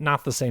to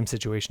not the same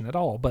situation at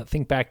all, but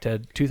think back to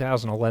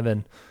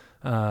 2011.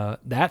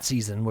 That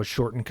season was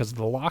shortened because of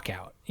the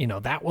lockout.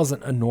 That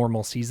wasn't a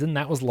normal season.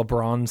 That was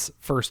LeBron's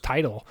first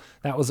title.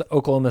 That was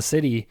Oklahoma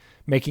City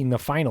making the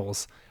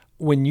finals.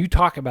 When you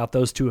talk about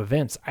those two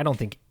events, I don't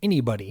think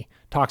anybody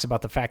talks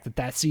about the fact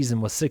that season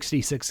was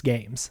 66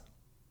 games.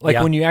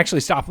 When you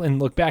actually stop and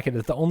look back at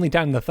it, the only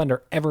time the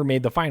Thunder ever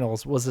made the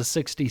finals was a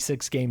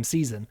 66-game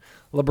season.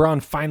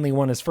 LeBron finally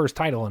won his first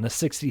title in a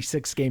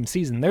 66-game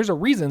season. There's a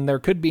reason there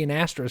could be an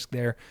asterisk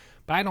there,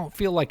 but I don't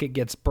feel like it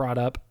gets brought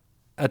up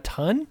a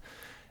ton.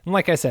 And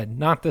like I said,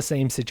 not the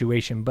same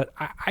situation, but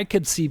I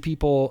could see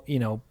people,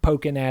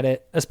 poking at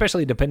it,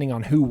 especially depending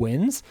on who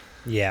wins.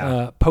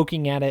 Yeah.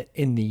 Poking at it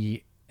in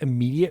the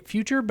immediate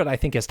future, but I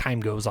think as time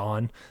goes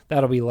on,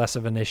 that'll be less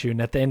of an issue.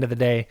 And at the end of the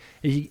day,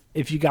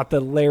 if you got the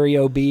Larry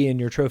O.B. in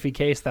your trophy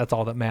case, that's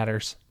all that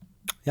matters.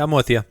 Yeah, I'm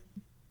with you.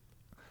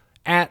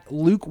 At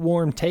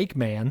Lukewarm Take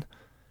Man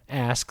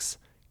asks,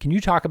 can you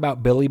talk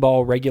about Billy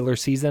Ball regular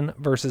season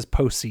versus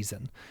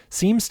postseason?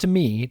 Seems to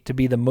me to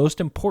be the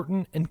most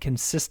important and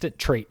consistent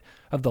trait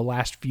of the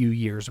last few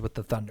years with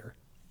the Thunder.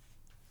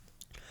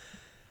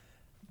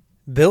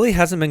 Billy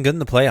hasn't been good in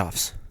the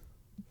playoffs.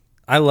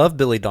 I love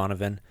Billy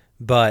Donovan,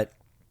 but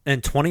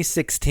in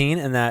 2016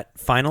 in that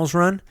finals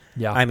run,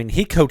 I mean,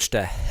 he coached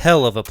a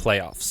hell of a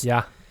playoffs.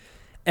 Yeah.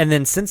 And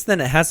then since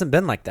then, it hasn't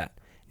been like that.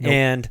 Nope.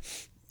 And,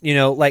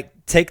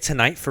 take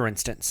tonight, for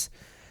instance.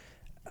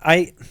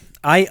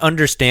 I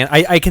understand.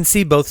 I can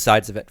see both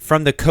sides of it.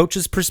 From the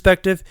coach's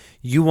perspective,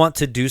 you want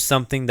to do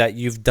something that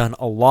you've done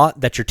a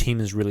lot, that your team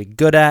is really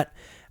good at,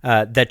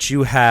 that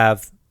you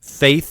have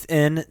faith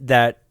in,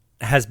 that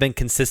has been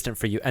consistent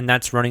for you, and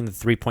that's running the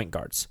 3-point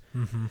guards.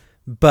 Mm-hmm.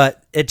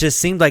 But it just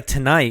seemed like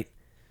tonight,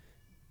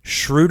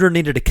 Schroeder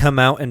needed to come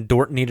out and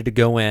Dort needed to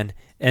go in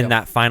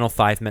that final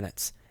 5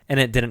 minutes, and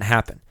it didn't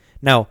happen.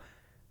 Now,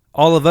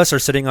 all of us are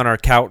sitting on our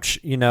couch,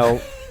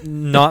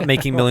 not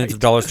making millions of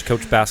dollars to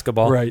coach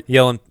basketball,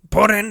 yelling,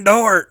 put in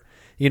Dort,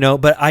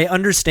 but I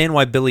understand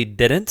why Billy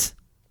didn't.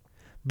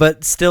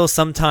 But still,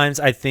 sometimes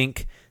I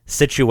think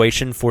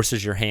situation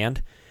forces your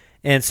hand.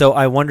 And so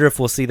I wonder if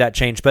we'll see that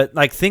change. But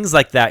things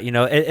like that,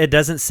 it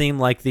doesn't seem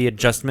like the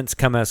adjustments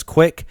come as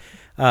quick.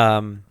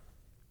 And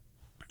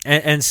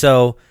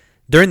so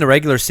during the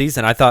regular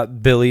season, I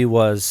thought Billy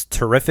was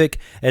terrific.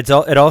 It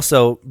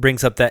also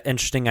brings up that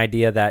interesting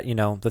idea that,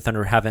 the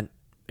Thunder haven't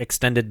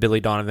extended Billy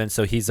Donovan,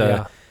 so he's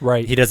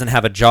he doesn't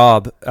have a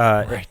job.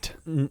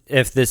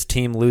 If this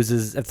team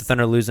loses, if the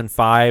Thunder lose in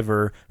 5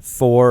 or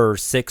 4 or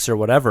 6 or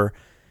whatever,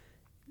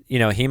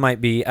 he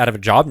might be out of a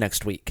job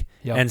next week.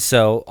 Yep. And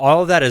so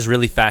all of that is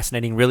really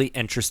fascinating, really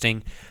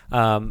interesting.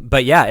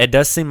 But yeah, it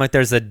does seem like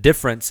there's a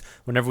difference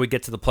whenever we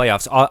get to the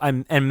playoffs.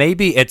 And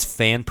maybe it's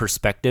fan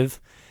perspective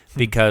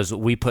because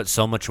we put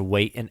so much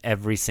weight in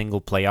every single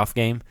playoff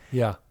game.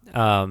 Yeah.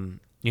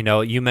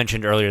 You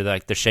mentioned earlier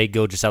like the Shai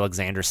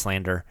Gilgeous-Alexander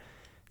slander.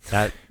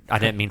 That I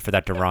didn't mean for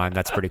that to rhyme.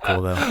 That's pretty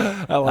cool though.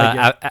 I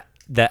like it.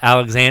 The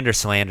Alexander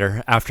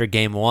slander after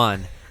game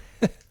 1.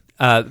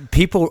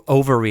 People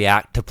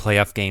overreact to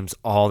playoff games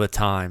all the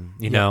time.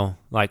 You know,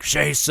 like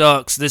Shai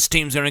sucks. This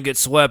team's gonna get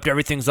swept.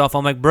 Everything's off.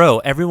 I'm like, bro.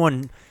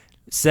 Everyone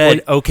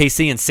said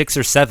OKC in 6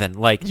 or 7.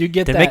 Like, you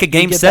get to that, make a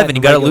game 7,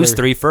 you got to lose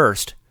 3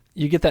 first.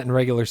 You get that in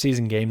regular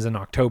season games in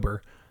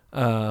October.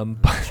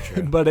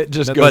 But it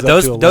just goes but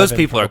up to 11 those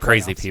people for are the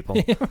crazy playoffs. people.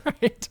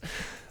 Right.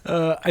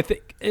 I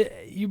think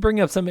you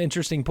bring up some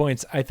interesting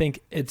points. I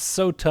think it's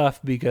so tough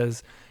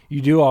because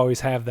you do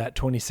always have that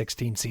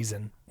 2016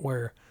 season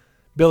where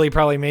Billy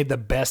probably made the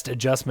best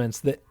adjustments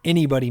that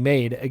anybody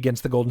made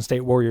against the Golden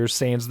State Warriors,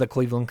 sans the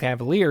Cleveland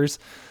Cavaliers.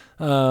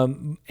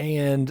 And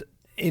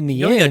in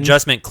the only end,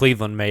 adjustment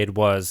Cleveland made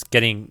was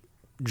getting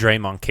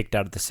Draymond kicked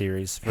out of the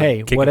series.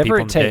 Hey, whatever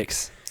it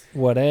takes.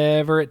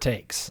 Whatever it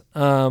takes.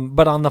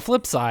 But on the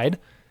flip side,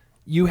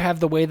 you have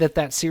the way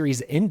that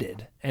series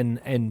ended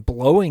and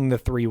blowing the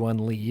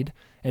 3-1 lead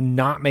and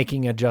not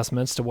making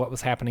adjustments to what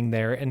was happening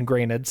there. And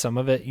granted, some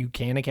of it you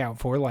can account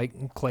for,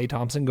 like Klay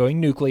Thompson going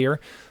nuclear.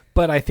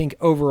 But I think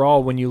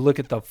overall, when you look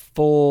at the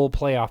full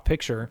playoff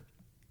picture,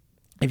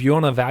 if you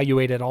want to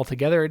evaluate it all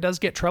together, it does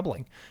get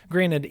troubling.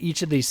 Granted,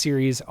 each of these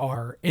series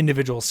are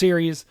individual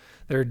series.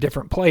 They're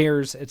different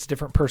players. It's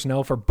different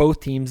personnel for both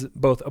teams,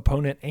 both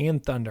opponent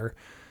and Thunder.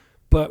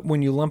 But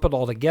when you lump it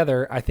all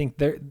together, I think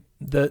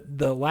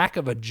the lack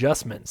of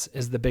adjustments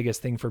is the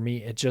biggest thing for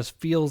me. It just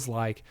feels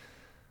like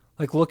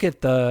look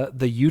at the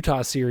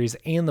Utah series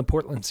and the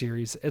Portland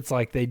series. It's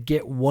like they'd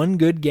get one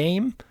good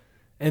game,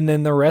 and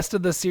then the rest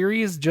of the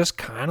series just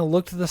kind of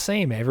looked the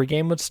same. Every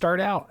game would start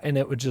out, and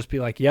it would just be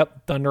like,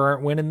 yep, Thunder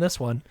aren't winning this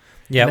one.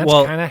 Yeah, and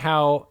that's kind of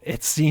how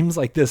it seems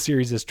like this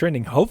series is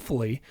trending.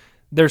 Hopefully,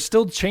 there's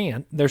still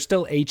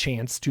a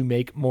chance to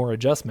make more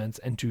adjustments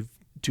and to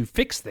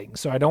fix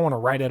things. So I don't want to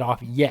write it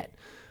off yet.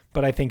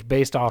 But I think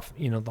based off,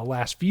 the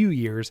last few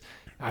years,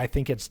 I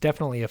think it's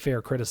definitely a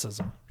fair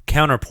criticism.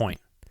 Counterpoint.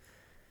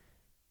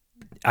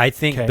 I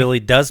think Billy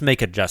does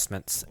make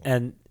adjustments,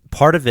 and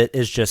part of it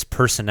is just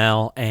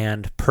personnel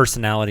and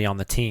personality on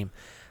the team.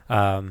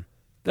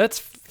 That's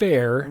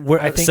fair.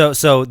 I think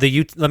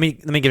let me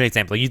give an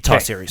example. Utah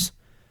series.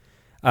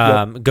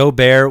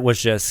 Gobert was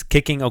just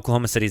kicking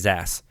Oklahoma City's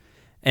ass.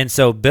 And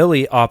so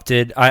Billy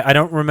opted, I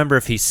don't remember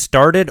if he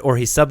started or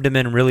he subbed him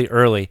in really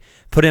early,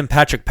 put in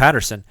Patrick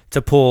Patterson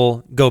to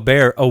pull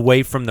Gobert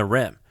away from the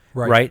rim,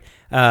 right?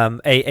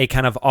 A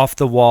kind of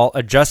off-the-wall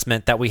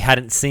adjustment that we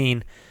hadn't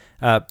seen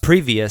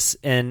previous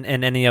in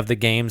any of the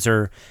games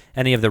or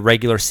any of the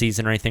regular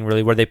season or anything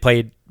really, where they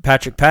played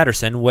Patrick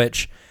Patterson,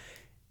 which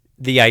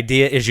the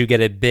idea is you get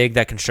a big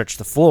that can stretch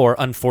the floor.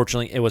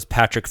 Unfortunately, it was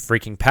Patrick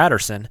freaking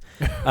Patterson.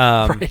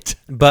 Right.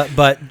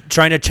 But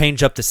trying to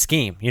change up the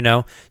scheme,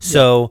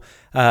 So,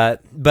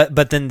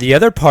 but then the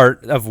other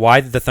part of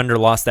why the Thunder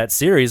lost that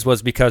series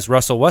was because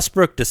Russell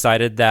Westbrook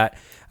decided that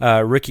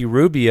Ricky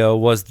Rubio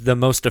was the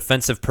most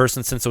offensive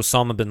person since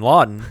Osama bin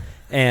Laden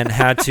and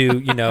had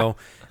to,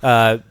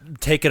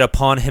 take it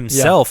upon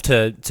himself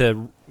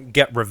to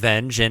get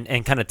revenge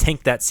and kind of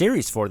tank that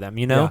series for them,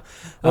 Well,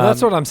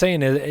 that's what I'm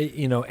saying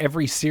is,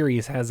 every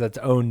series has its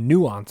own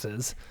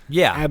nuances.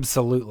 Yeah.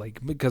 Absolutely.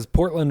 Because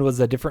Portland was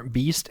a different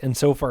beast, and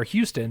so far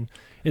Houston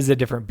is a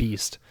different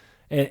beast.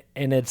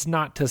 And it's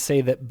not to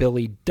say that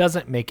Billy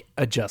doesn't make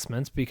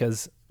adjustments,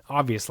 because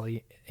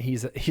obviously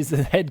he's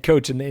the head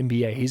coach in the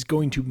NBA. He's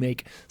going to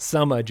make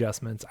some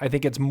adjustments. I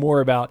think it's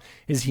more about,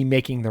 is he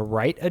making the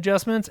right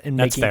adjustments and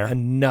making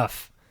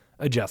enough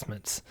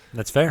adjustments?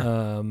 That's fair.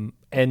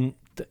 And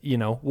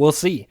we'll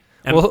see.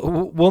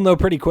 We'll know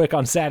pretty quick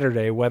on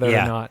Saturday whether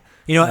or not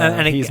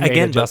he's made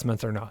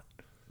adjustments or not.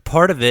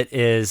 Part of it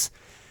is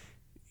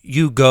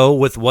you go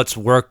with what's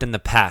worked in the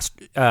past.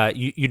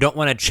 You don't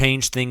want to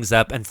change things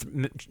up and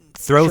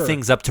throw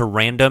things up to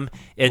random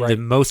in the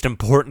most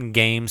important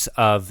games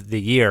of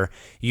the year.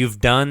 You've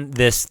done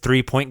this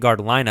 3-point guard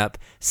lineup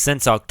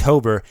since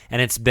October,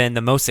 and it's been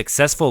the most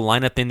successful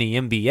lineup in the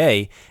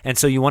NBA, and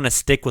so you want to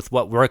stick with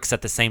what works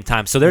at the same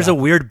time. So there's a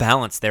weird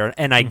balance there,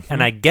 and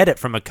I get it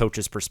from a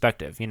coach's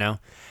perspective.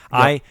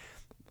 I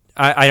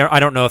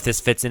don't know if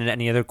this fits into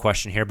any other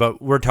question here,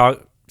 but we're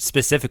talking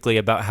specifically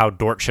about how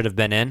Dort should have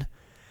been in.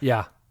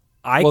 Yeah,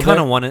 I kind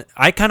of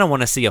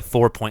want to see a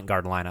 4-point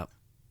guard lineup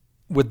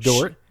with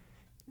Dort,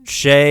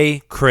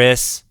 Shai,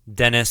 Chris,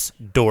 Dennis,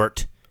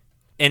 Dort.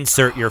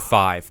 Insert your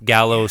 5: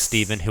 Gallo,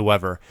 Steven,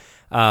 whoever.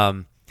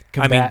 Dort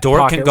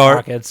can guard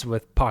Rockets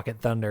with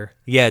pocket Thunder.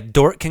 Yeah,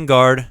 Dort can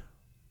guard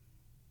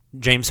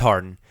James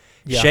Harden.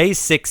 Yeah. Shai's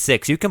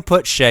 6'6". You can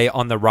put Shai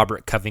on the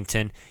Robert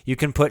Covington. You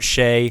can put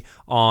Shai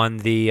on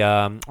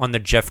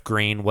the Jeff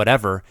Green,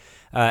 whatever.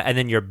 And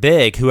then your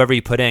big, whoever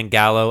you put in,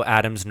 Gallo,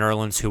 Adams,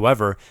 Nerlens,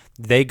 whoever,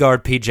 they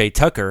guard PJ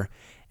Tucker.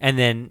 And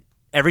then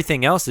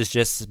everything else is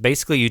just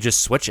basically you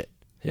just switch it.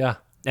 Yeah.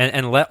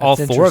 And let all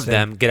 4 of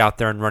them get out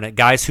there and run it.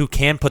 Guys who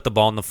can put the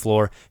ball on the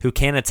floor, who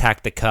can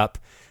attack the cup.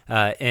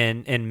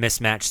 in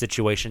mismatch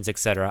situations,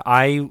 etc.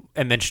 I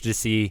am interested to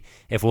see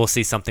if we'll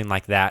see something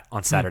like that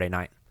on Saturday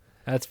night.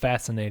 That's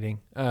fascinating.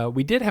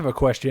 We did have a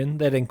question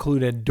that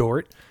included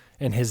Dort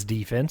and his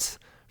defense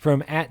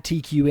from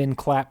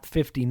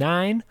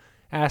 @TQNClap59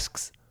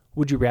 asks,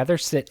 would you rather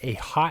sit a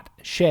hot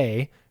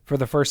Shea for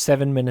the first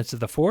 7 minutes of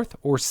the fourth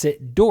or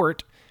sit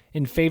Dort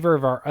in favor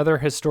of our other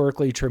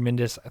historically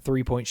tremendous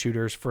three-point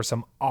shooters for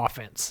some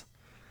offense?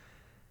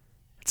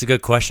 It's a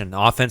good question.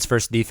 Offense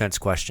versus defense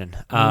question.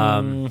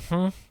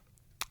 I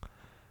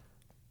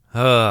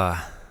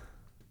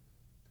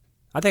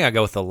think I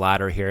go with the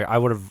latter here.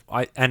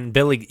 And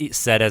Billy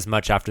said as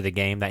much after the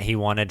game that he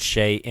wanted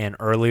Shea in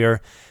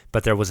earlier,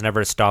 but there was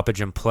never a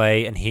stoppage in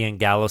play, and he and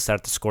Gallo sat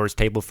at the scorer's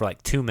table for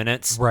like 2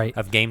 minutes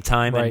of game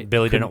time, and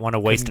Billy didn't want to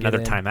waste another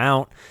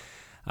timeout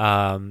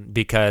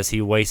because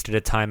he wasted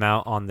a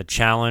timeout on the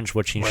challenge,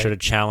 which he should have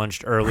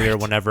challenged earlier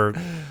whenever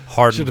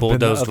Harden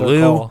bulldozed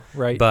Lou.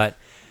 But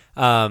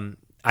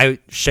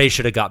Shea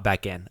should have got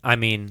back in. I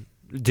mean,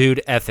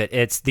 dude, F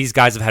it. These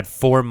guys have had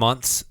 4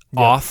 months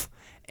off,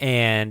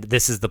 and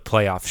this is the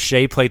playoff.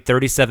 Shea played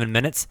 37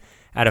 minutes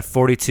out of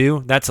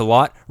 42. That's a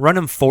lot. Run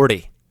him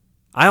 40.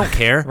 I don't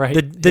care.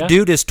 The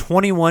dude is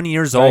 21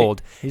 years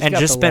old and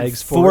just spent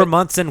 4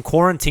 months in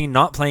quarantine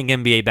not playing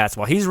NBA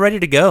basketball. He's ready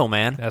to go,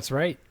 man. That's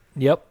right.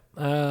 Yep.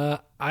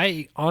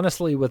 I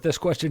honestly, with this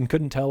question,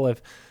 couldn't tell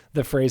if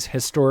the phrase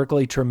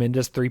historically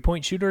tremendous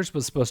three-point shooters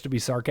was supposed to be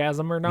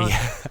sarcasm or not.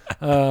 Yeah.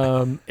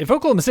 If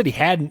Oklahoma City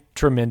had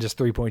tremendous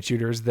three-point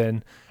shooters,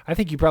 then I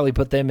think you probably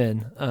put them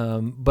in.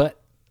 But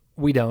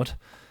we don't.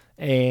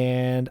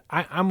 And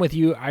I'm with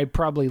you. I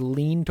probably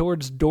lean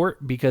towards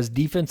Dort because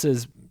defense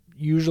is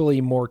usually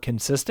more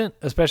consistent,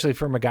 especially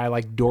from a guy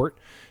like Dort.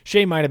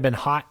 Shea might have been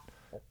hot.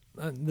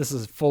 This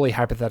is a fully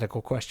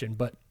hypothetical question,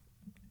 but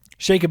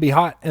Shea could be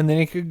hot and then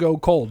it could go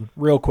cold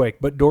real quick.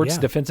 But Dort's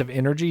defensive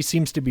energy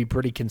seems to be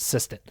pretty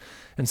consistent.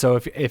 And so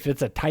if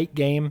it's a tight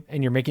game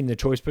and you're making the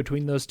choice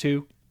between those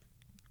two,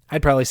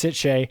 I'd probably sit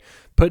Shea,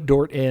 put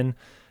Dort in,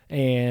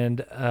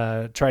 and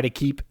try to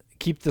keep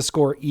the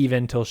score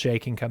even till Shea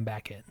can come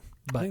back in.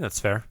 But, I think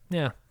that's fair.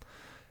 Yeah.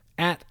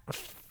 At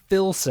Phi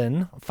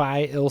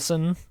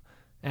Ilson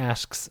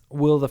asks,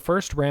 will the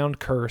first round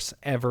curse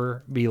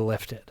ever be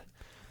lifted?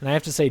 And I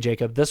have to say,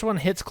 Jacob, this one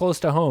hits close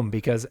to home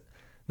because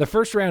the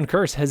first round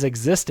curse has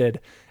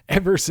existed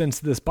ever since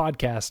this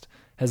podcast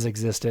has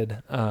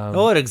existed.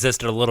 It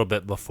existed a little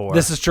bit before.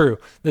 This is true.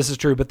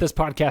 But this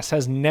podcast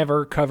has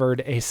never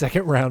covered a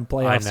second round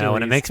playoff series.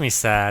 And it makes me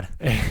sad.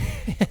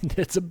 And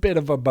it's a bit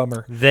of a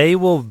bummer. They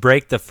will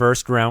break the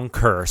first round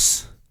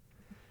curse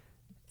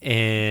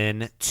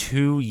in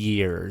 2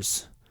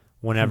 years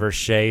whenever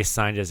Shea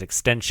signed his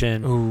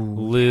extension.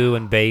 Lou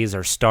and Bays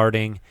are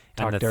starting,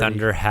 and the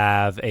Thunder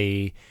have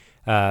a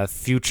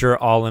future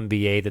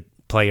All-NBA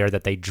player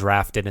that they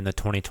drafted in the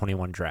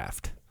 2021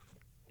 draft.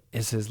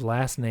 Is his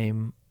last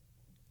name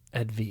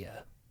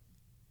Advia?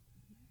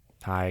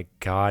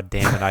 God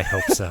damn it, I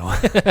hope so.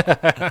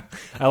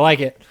 I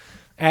like it.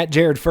 At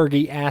Jared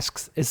Fergie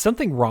asks, is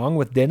something wrong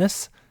with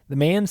Dennis? The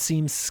man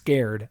seems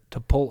scared to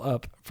pull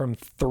up from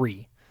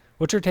 3.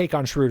 What's your take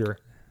on Schroeder?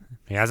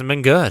 He hasn't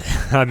been good.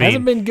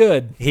 Hasn't been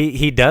good.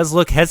 He does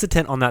look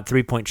hesitant on that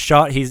 3-point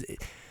shot.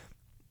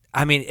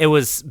 It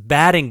was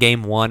bad in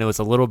game 1. It was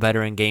a little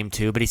better in game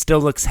 2, but he still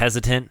looks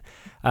hesitant.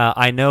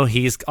 I know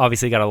he's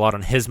obviously got a lot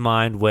on his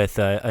mind with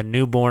a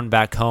newborn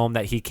back home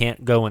that he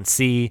can't go and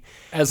see.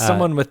 As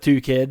someone with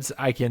 2 kids,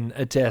 I can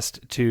attest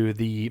to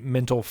the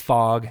mental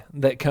fog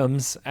that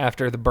comes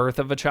after the birth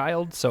of a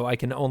child, so I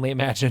can only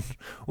imagine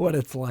what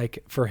it's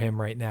like for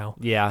him right now.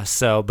 Yeah,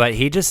 but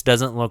he just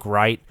doesn't look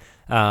right.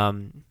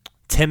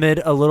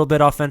 Timid a little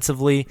bit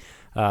offensively.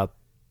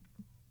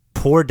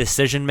 Poor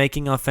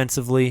decision-making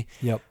offensively.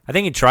 Yep. I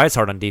think he tries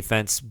hard on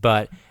defense,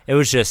 but it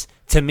was just,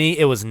 to me,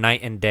 it was night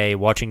and day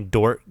watching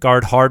Dort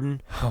guard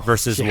Harden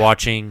versus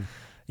watching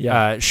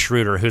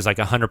Schroeder, who's like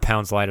 100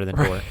 pounds lighter than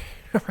Dort.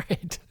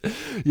 Right.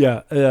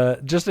 Yeah,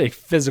 just a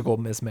physical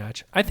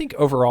mismatch. I think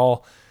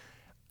overall,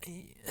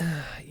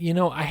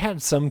 I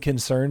had some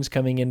concerns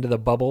coming into the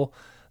bubble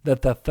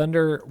that the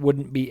Thunder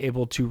wouldn't be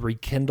able to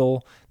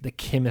rekindle the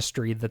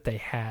chemistry that they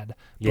had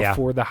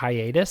before the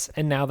hiatus.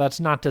 And now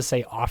that's not to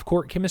say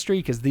off-court chemistry,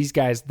 because these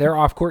guys, their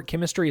off-court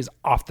chemistry is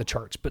off the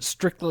charts, but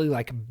strictly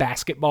like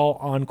basketball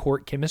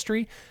on-court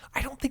chemistry,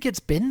 I don't think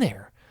it's been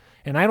there.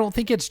 And I don't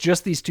think it's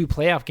just these 2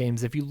 playoff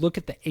games. If you look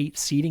at the 8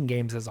 seeding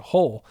games as a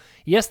whole,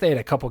 yes, they had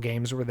a couple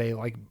games where they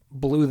like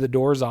blew the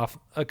doors off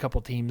a couple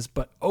teams,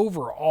 but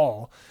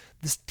overall,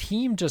 this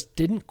team just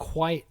didn't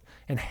quite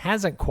and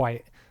hasn't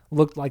quite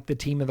looked like the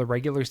team of the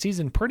regular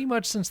season pretty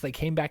much since they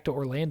came back to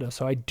Orlando.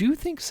 So I do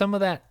think some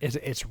of that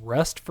it's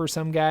rust for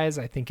some guys.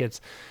 I think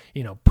it's,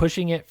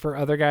 pushing it for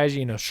other guys.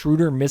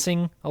 Schroeder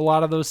missing a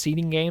lot of those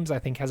seeding games, I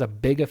think has a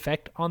big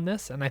effect on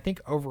this. And I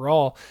think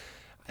overall,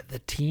 the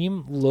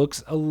team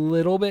looks a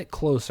little bit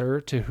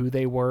closer to who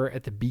they were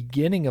at the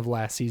beginning of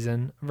last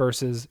season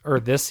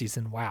this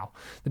season. Wow.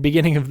 The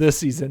beginning of this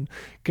season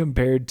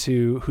compared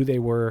to who they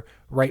were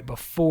right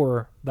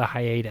before the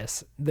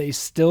hiatus. They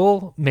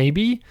still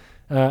maybe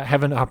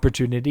have an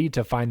opportunity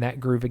to find that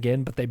groove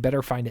again, but they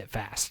better find it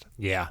fast.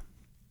 Yeah.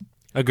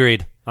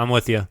 Agreed. I'm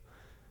with you.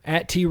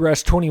 At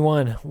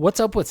TRush21, what's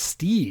up with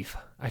Steve?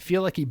 I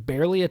feel like he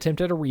barely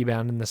attempted a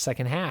rebound in the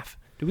second half.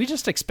 Do we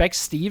just expect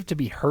Steve to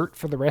be hurt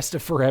for the rest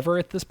of forever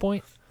at this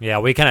point? Yeah,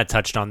 we kind of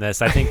touched on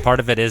this. I think part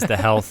of it is the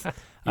health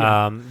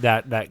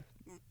that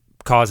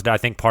caused it. I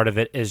think part of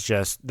it is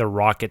just the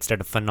Rockets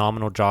did a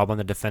phenomenal job on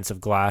the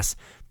defensive glass,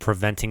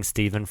 preventing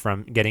Steven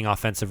from getting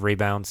offensive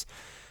rebounds.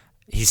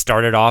 He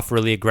started off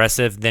really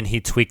aggressive, then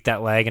he tweaked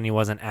that leg and he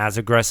wasn't as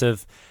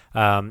aggressive.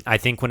 I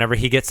think whenever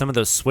he gets some of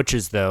those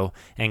switches, though,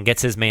 and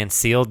gets his man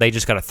sealed, they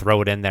just got to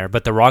throw it in there.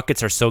 But the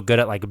Rockets are so good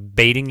at like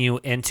baiting you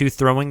into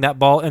throwing that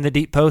ball in the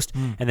deep post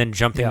and then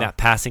jumping that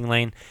passing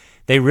lane.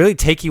 They really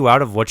take you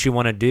out of what you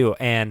want to do.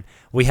 And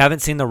we haven't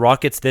seen the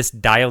Rockets this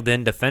dialed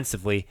in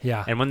defensively.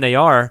 Yeah. And when they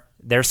are,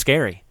 they're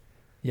scary.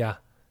 Yeah.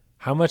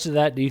 How much of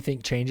that do you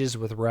think changes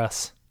with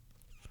Russ?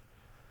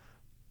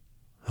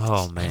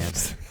 Oh, man.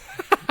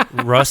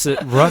 Russ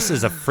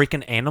is a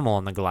freaking animal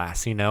on the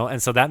glass,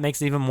 and so that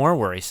makes it even more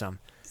worrisome.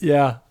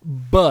 Yeah,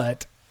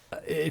 but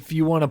if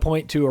you want to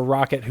point to a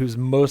Rocket who's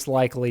most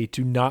likely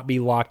to not be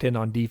locked in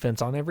on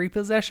defense on every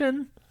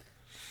possession.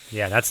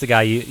 Yeah, that's the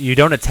guy. You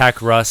don't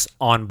attack Russ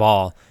on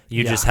ball.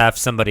 You just have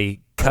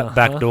somebody cut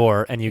back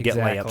door and you get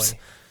layups.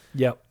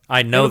 Yep.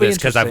 I know this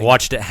because I've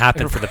watched it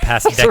happen for the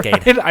past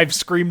decade. Right. I've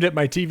screamed at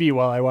my TV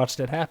while I watched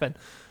it happen.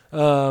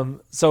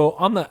 So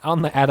on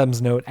the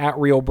Adams note, at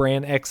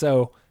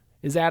RealBrandXO,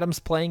 is Adams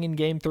playing in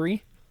Game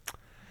 3?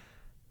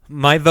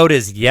 My vote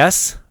is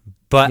yes,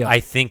 but I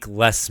think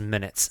less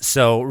minutes.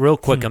 So real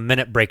quick, a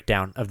minute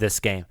breakdown of this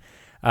game.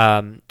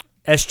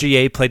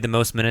 SGA played the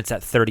most minutes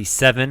at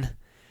 37.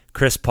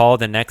 Chris Paul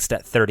the next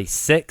at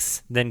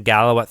 36. Then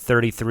Gallo at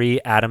 33.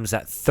 Adams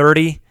at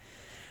 30.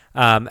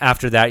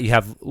 After that, you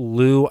have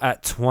Lou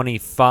at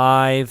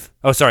 25.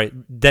 Oh, sorry.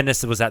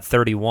 Dennis was at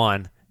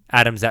 31.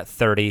 Adams at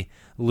 30.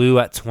 Lou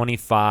at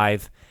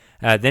 25.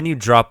 Then you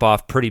drop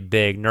off pretty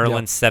big.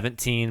 Nerlens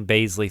 17,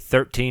 Baisley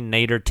 13,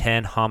 Nader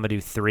 10,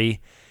 Hamidou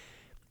 3.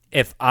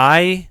 If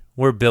I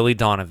were Billy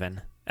Donovan,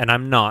 and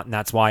I'm not, and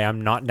that's why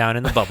I'm not down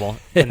in the bubble,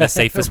 in the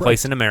safest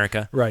place in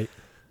America. Right.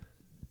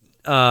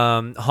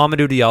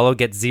 Hamidou Diallo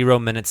gets 0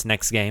 minutes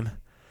next game.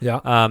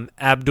 Yeah.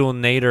 Abdul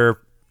Nader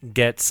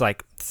gets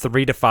like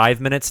 3 to 5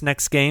 minutes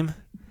next game.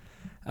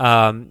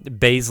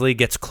 Baisley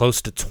gets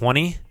close to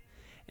 20,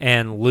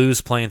 and Lou's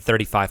playing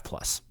 35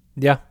 plus.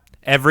 Yeah.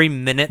 Every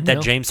minute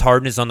that James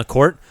Harden is on the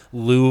court,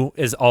 Lou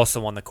is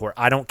also on the court.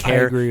 I don't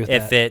care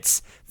if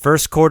it's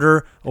first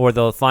quarter or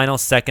the final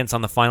seconds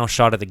on the final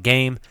shot of the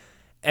game.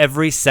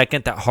 Every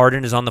second that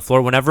Harden is on the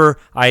floor, whenever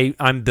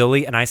I'm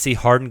Billy and I see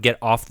Harden get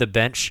off the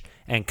bench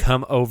and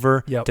come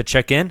over to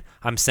check in,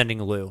 I'm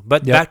sending Lou.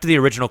 But back to the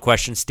original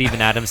question,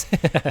 Steven Adams.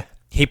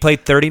 He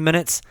played 30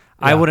 minutes.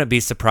 I wouldn't be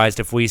surprised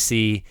if we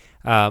see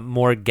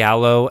more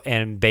Gallo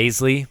and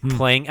Baisley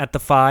playing at the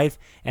 5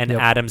 and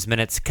Adams'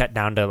 minutes cut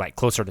down to like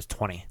closer to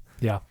 20.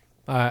 Yeah,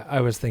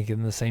 I was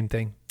thinking the same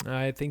thing.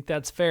 I think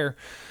that's fair.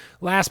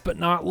 Last but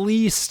not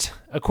least,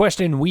 a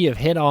question we have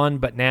hit on,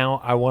 but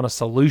now I want a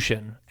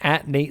solution.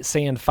 At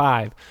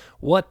NateSand5,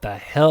 what the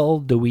hell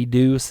do we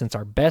do since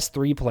our best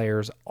 3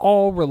 players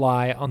all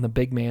rely on the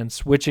big man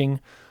switching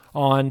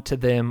on to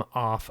them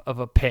off of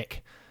a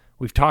pick?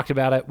 We've talked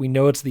about it. We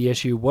know it's the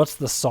issue. What's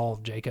the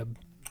solve, Jacob?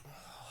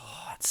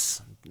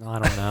 I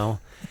don't know.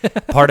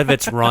 Part of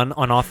it's run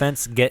on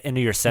offense, get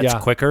into your sets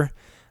quicker.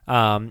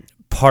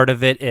 Part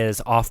of it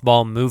is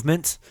off-ball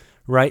movement,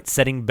 right?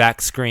 Setting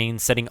back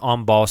screens, setting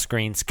on-ball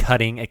screens,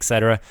 cutting,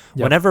 etc.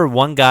 Yep. Whenever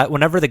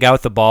the guy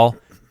with the ball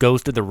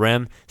goes to the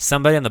rim,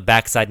 somebody on the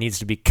backside needs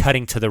to be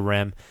cutting to the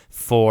rim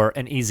for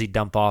an easy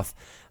dump off.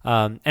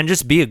 And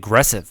just be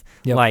aggressive.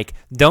 Yep. Like,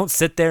 don't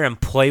sit there and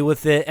play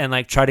with it and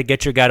like try to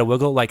get your guy to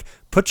wiggle. Like,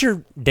 put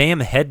your damn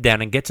head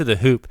down and get to the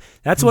hoop.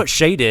 That's what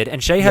Shea did,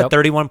 and Shea had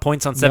 31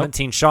 points on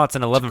 17 shots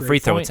and 11 free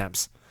throw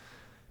attempts.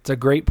 It's a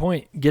great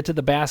point. Get to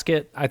the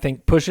basket. I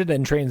think push it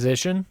in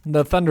transition.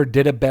 The Thunder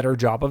did a better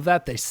job of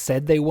that. They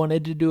said they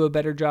wanted to do a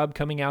better job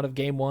coming out of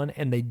Game 1,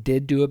 and they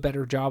did do a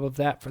better job of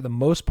that for the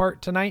most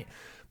part tonight.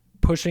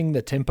 Pushing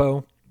the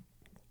tempo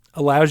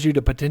allows you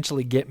to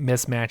potentially get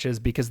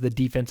mismatches because the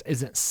defense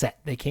isn't set.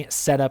 They can't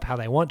set up how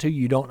they want to.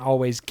 You don't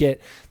always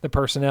get the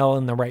personnel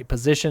in the right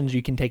positions.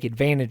 You can take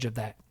advantage of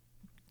that.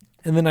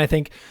 And then I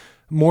think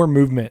more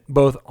movement,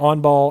 both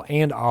on ball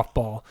and off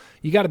ball.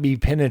 You got to be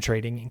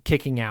penetrating and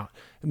kicking out,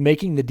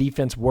 making the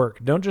defense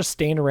work. Don't just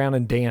stand around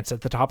and dance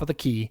at the top of the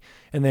key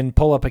and then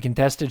pull up a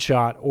contested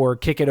shot or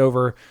kick it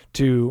over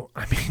to,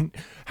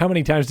 how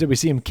many times did we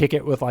see him kick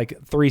it with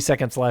like 3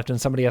 seconds left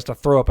and somebody has to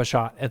throw up a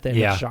shot at the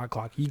end of the shot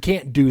clock? You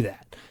can't do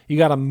that. You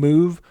got to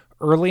move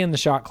early in the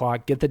shot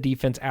clock, get the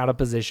defense out of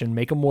position,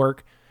 make them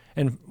work,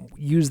 and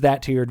use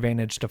that to your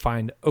advantage to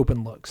find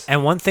open looks.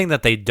 And one thing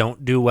that they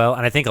don't do well,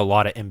 and I think a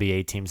lot of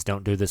NBA teams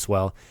don't do this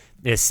well,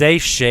 is say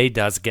Shea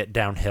does get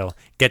downhill,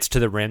 gets to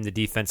the rim, the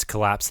defense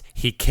collapse.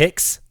 He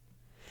kicks.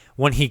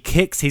 When he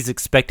kicks, he's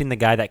expecting the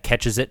guy that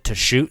catches it to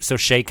shoot, so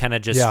Shea kind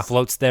of just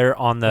floats there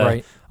on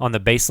the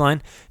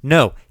baseline.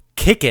 No,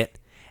 kick it,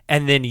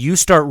 and then you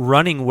start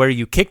running where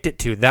you kicked it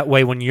to. That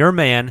way, when your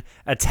man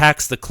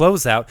attacks the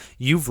closeout,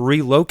 you've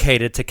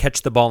relocated to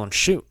catch the ball and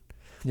shoot.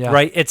 Yeah.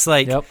 Right? It's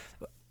like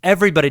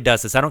everybody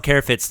does this. I don't care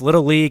if it's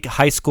Little League,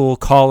 high school,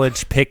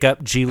 college,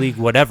 pickup, G League,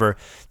 whatever.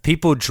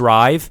 People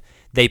drive,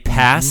 they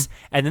pass,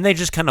 and then they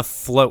just kind of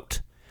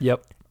float.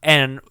 Yep.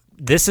 And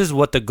this is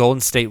what the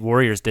Golden State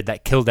Warriors did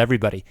that killed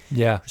everybody.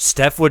 Yeah.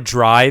 Steph would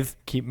drive,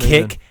 Keep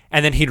moving. kick,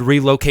 and then he'd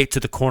relocate to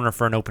the corner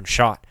for an open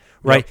shot.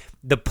 Right? Yep.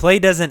 The play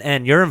doesn't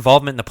end. Your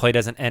involvement in the play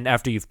doesn't end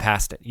after you've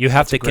passed it. You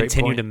have to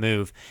continue to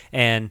move.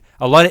 And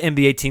a lot of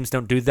NBA teams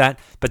don't do that,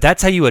 but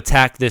that's how you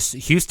attack this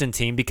Houston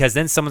team, because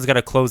then someone's got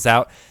to close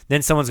out,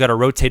 then someone's got to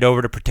rotate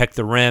over to protect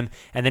the rim,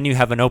 and then you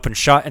have an open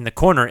shot in the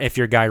corner if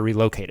your guy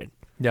relocated.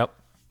 Yep.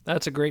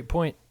 That's a great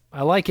point.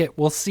 I like it.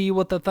 We'll see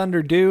what the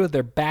Thunder do.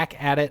 They're back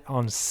at it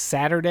on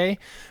Saturday,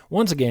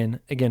 once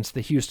again against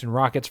the Houston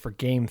Rockets for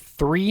Game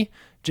 3.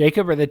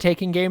 Jacob, are they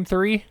taking Game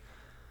 3?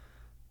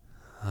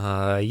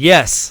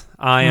 Yes.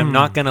 I am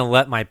not going to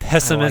let my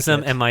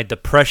pessimism and my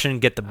depression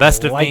get the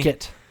best of me. I like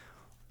it.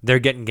 They're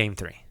getting Game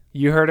 3.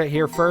 You heard it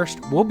here first.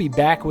 We'll be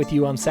back with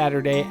you on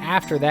Saturday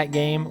after that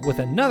game with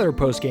another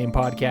post-game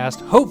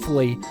podcast,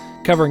 hopefully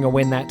covering a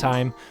win that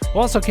time.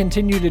 We'll also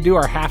continue to do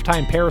our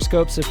halftime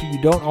periscopes if you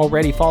don't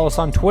already follow us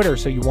on Twitter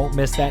so you won't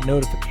miss that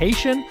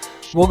notification.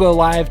 We'll go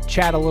live,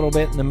 chat a little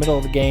bit in the middle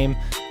of the game,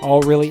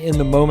 all really in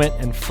the moment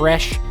and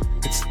fresh.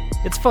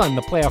 It's fun.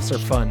 The playoffs are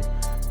fun.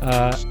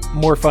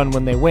 More fun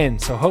when they win,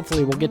 so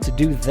hopefully we'll get to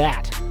do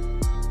that.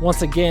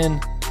 Once again,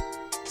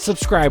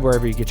 subscribe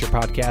wherever you get your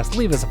podcast.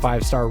 Leave us a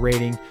 5-star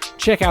rating.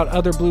 Check out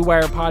other Blue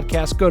Wire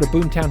podcasts. Go to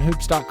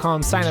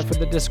boomtownhoops.com. Sign up for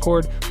the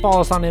Discord.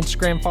 Follow us on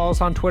Instagram. Follow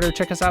us on Twitter.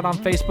 Check us out on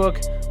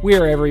Facebook. We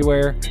are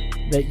everywhere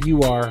that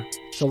you are,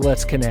 so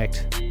let's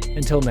connect.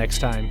 Until next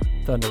time,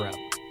 Thunder out.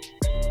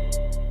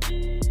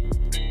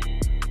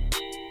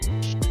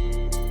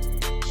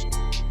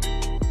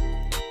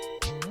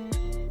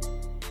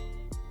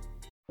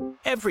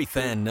 Every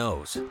fan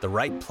knows the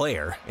right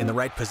player in the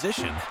right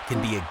position can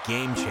be a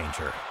game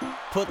changer.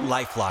 Put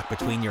LifeLock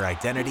between your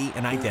identity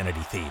and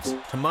identity thieves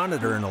to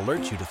monitor and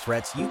alert you to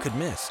threats you could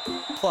miss.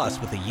 Plus,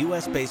 with a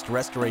U.S.-based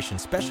restoration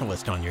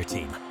specialist on your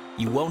team,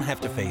 you won't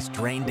have to face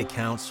drained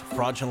accounts,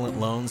 fraudulent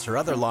loans, or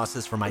other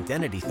losses from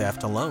identity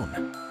theft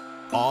alone.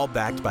 All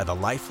backed by the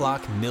LifeLock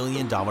 $1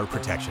 Million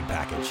Protection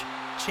Package.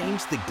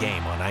 Change the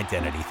game on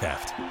identity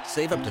theft.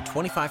 Save up to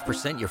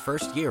 25% your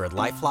first year at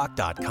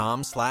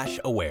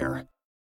LifeLock.com/aware.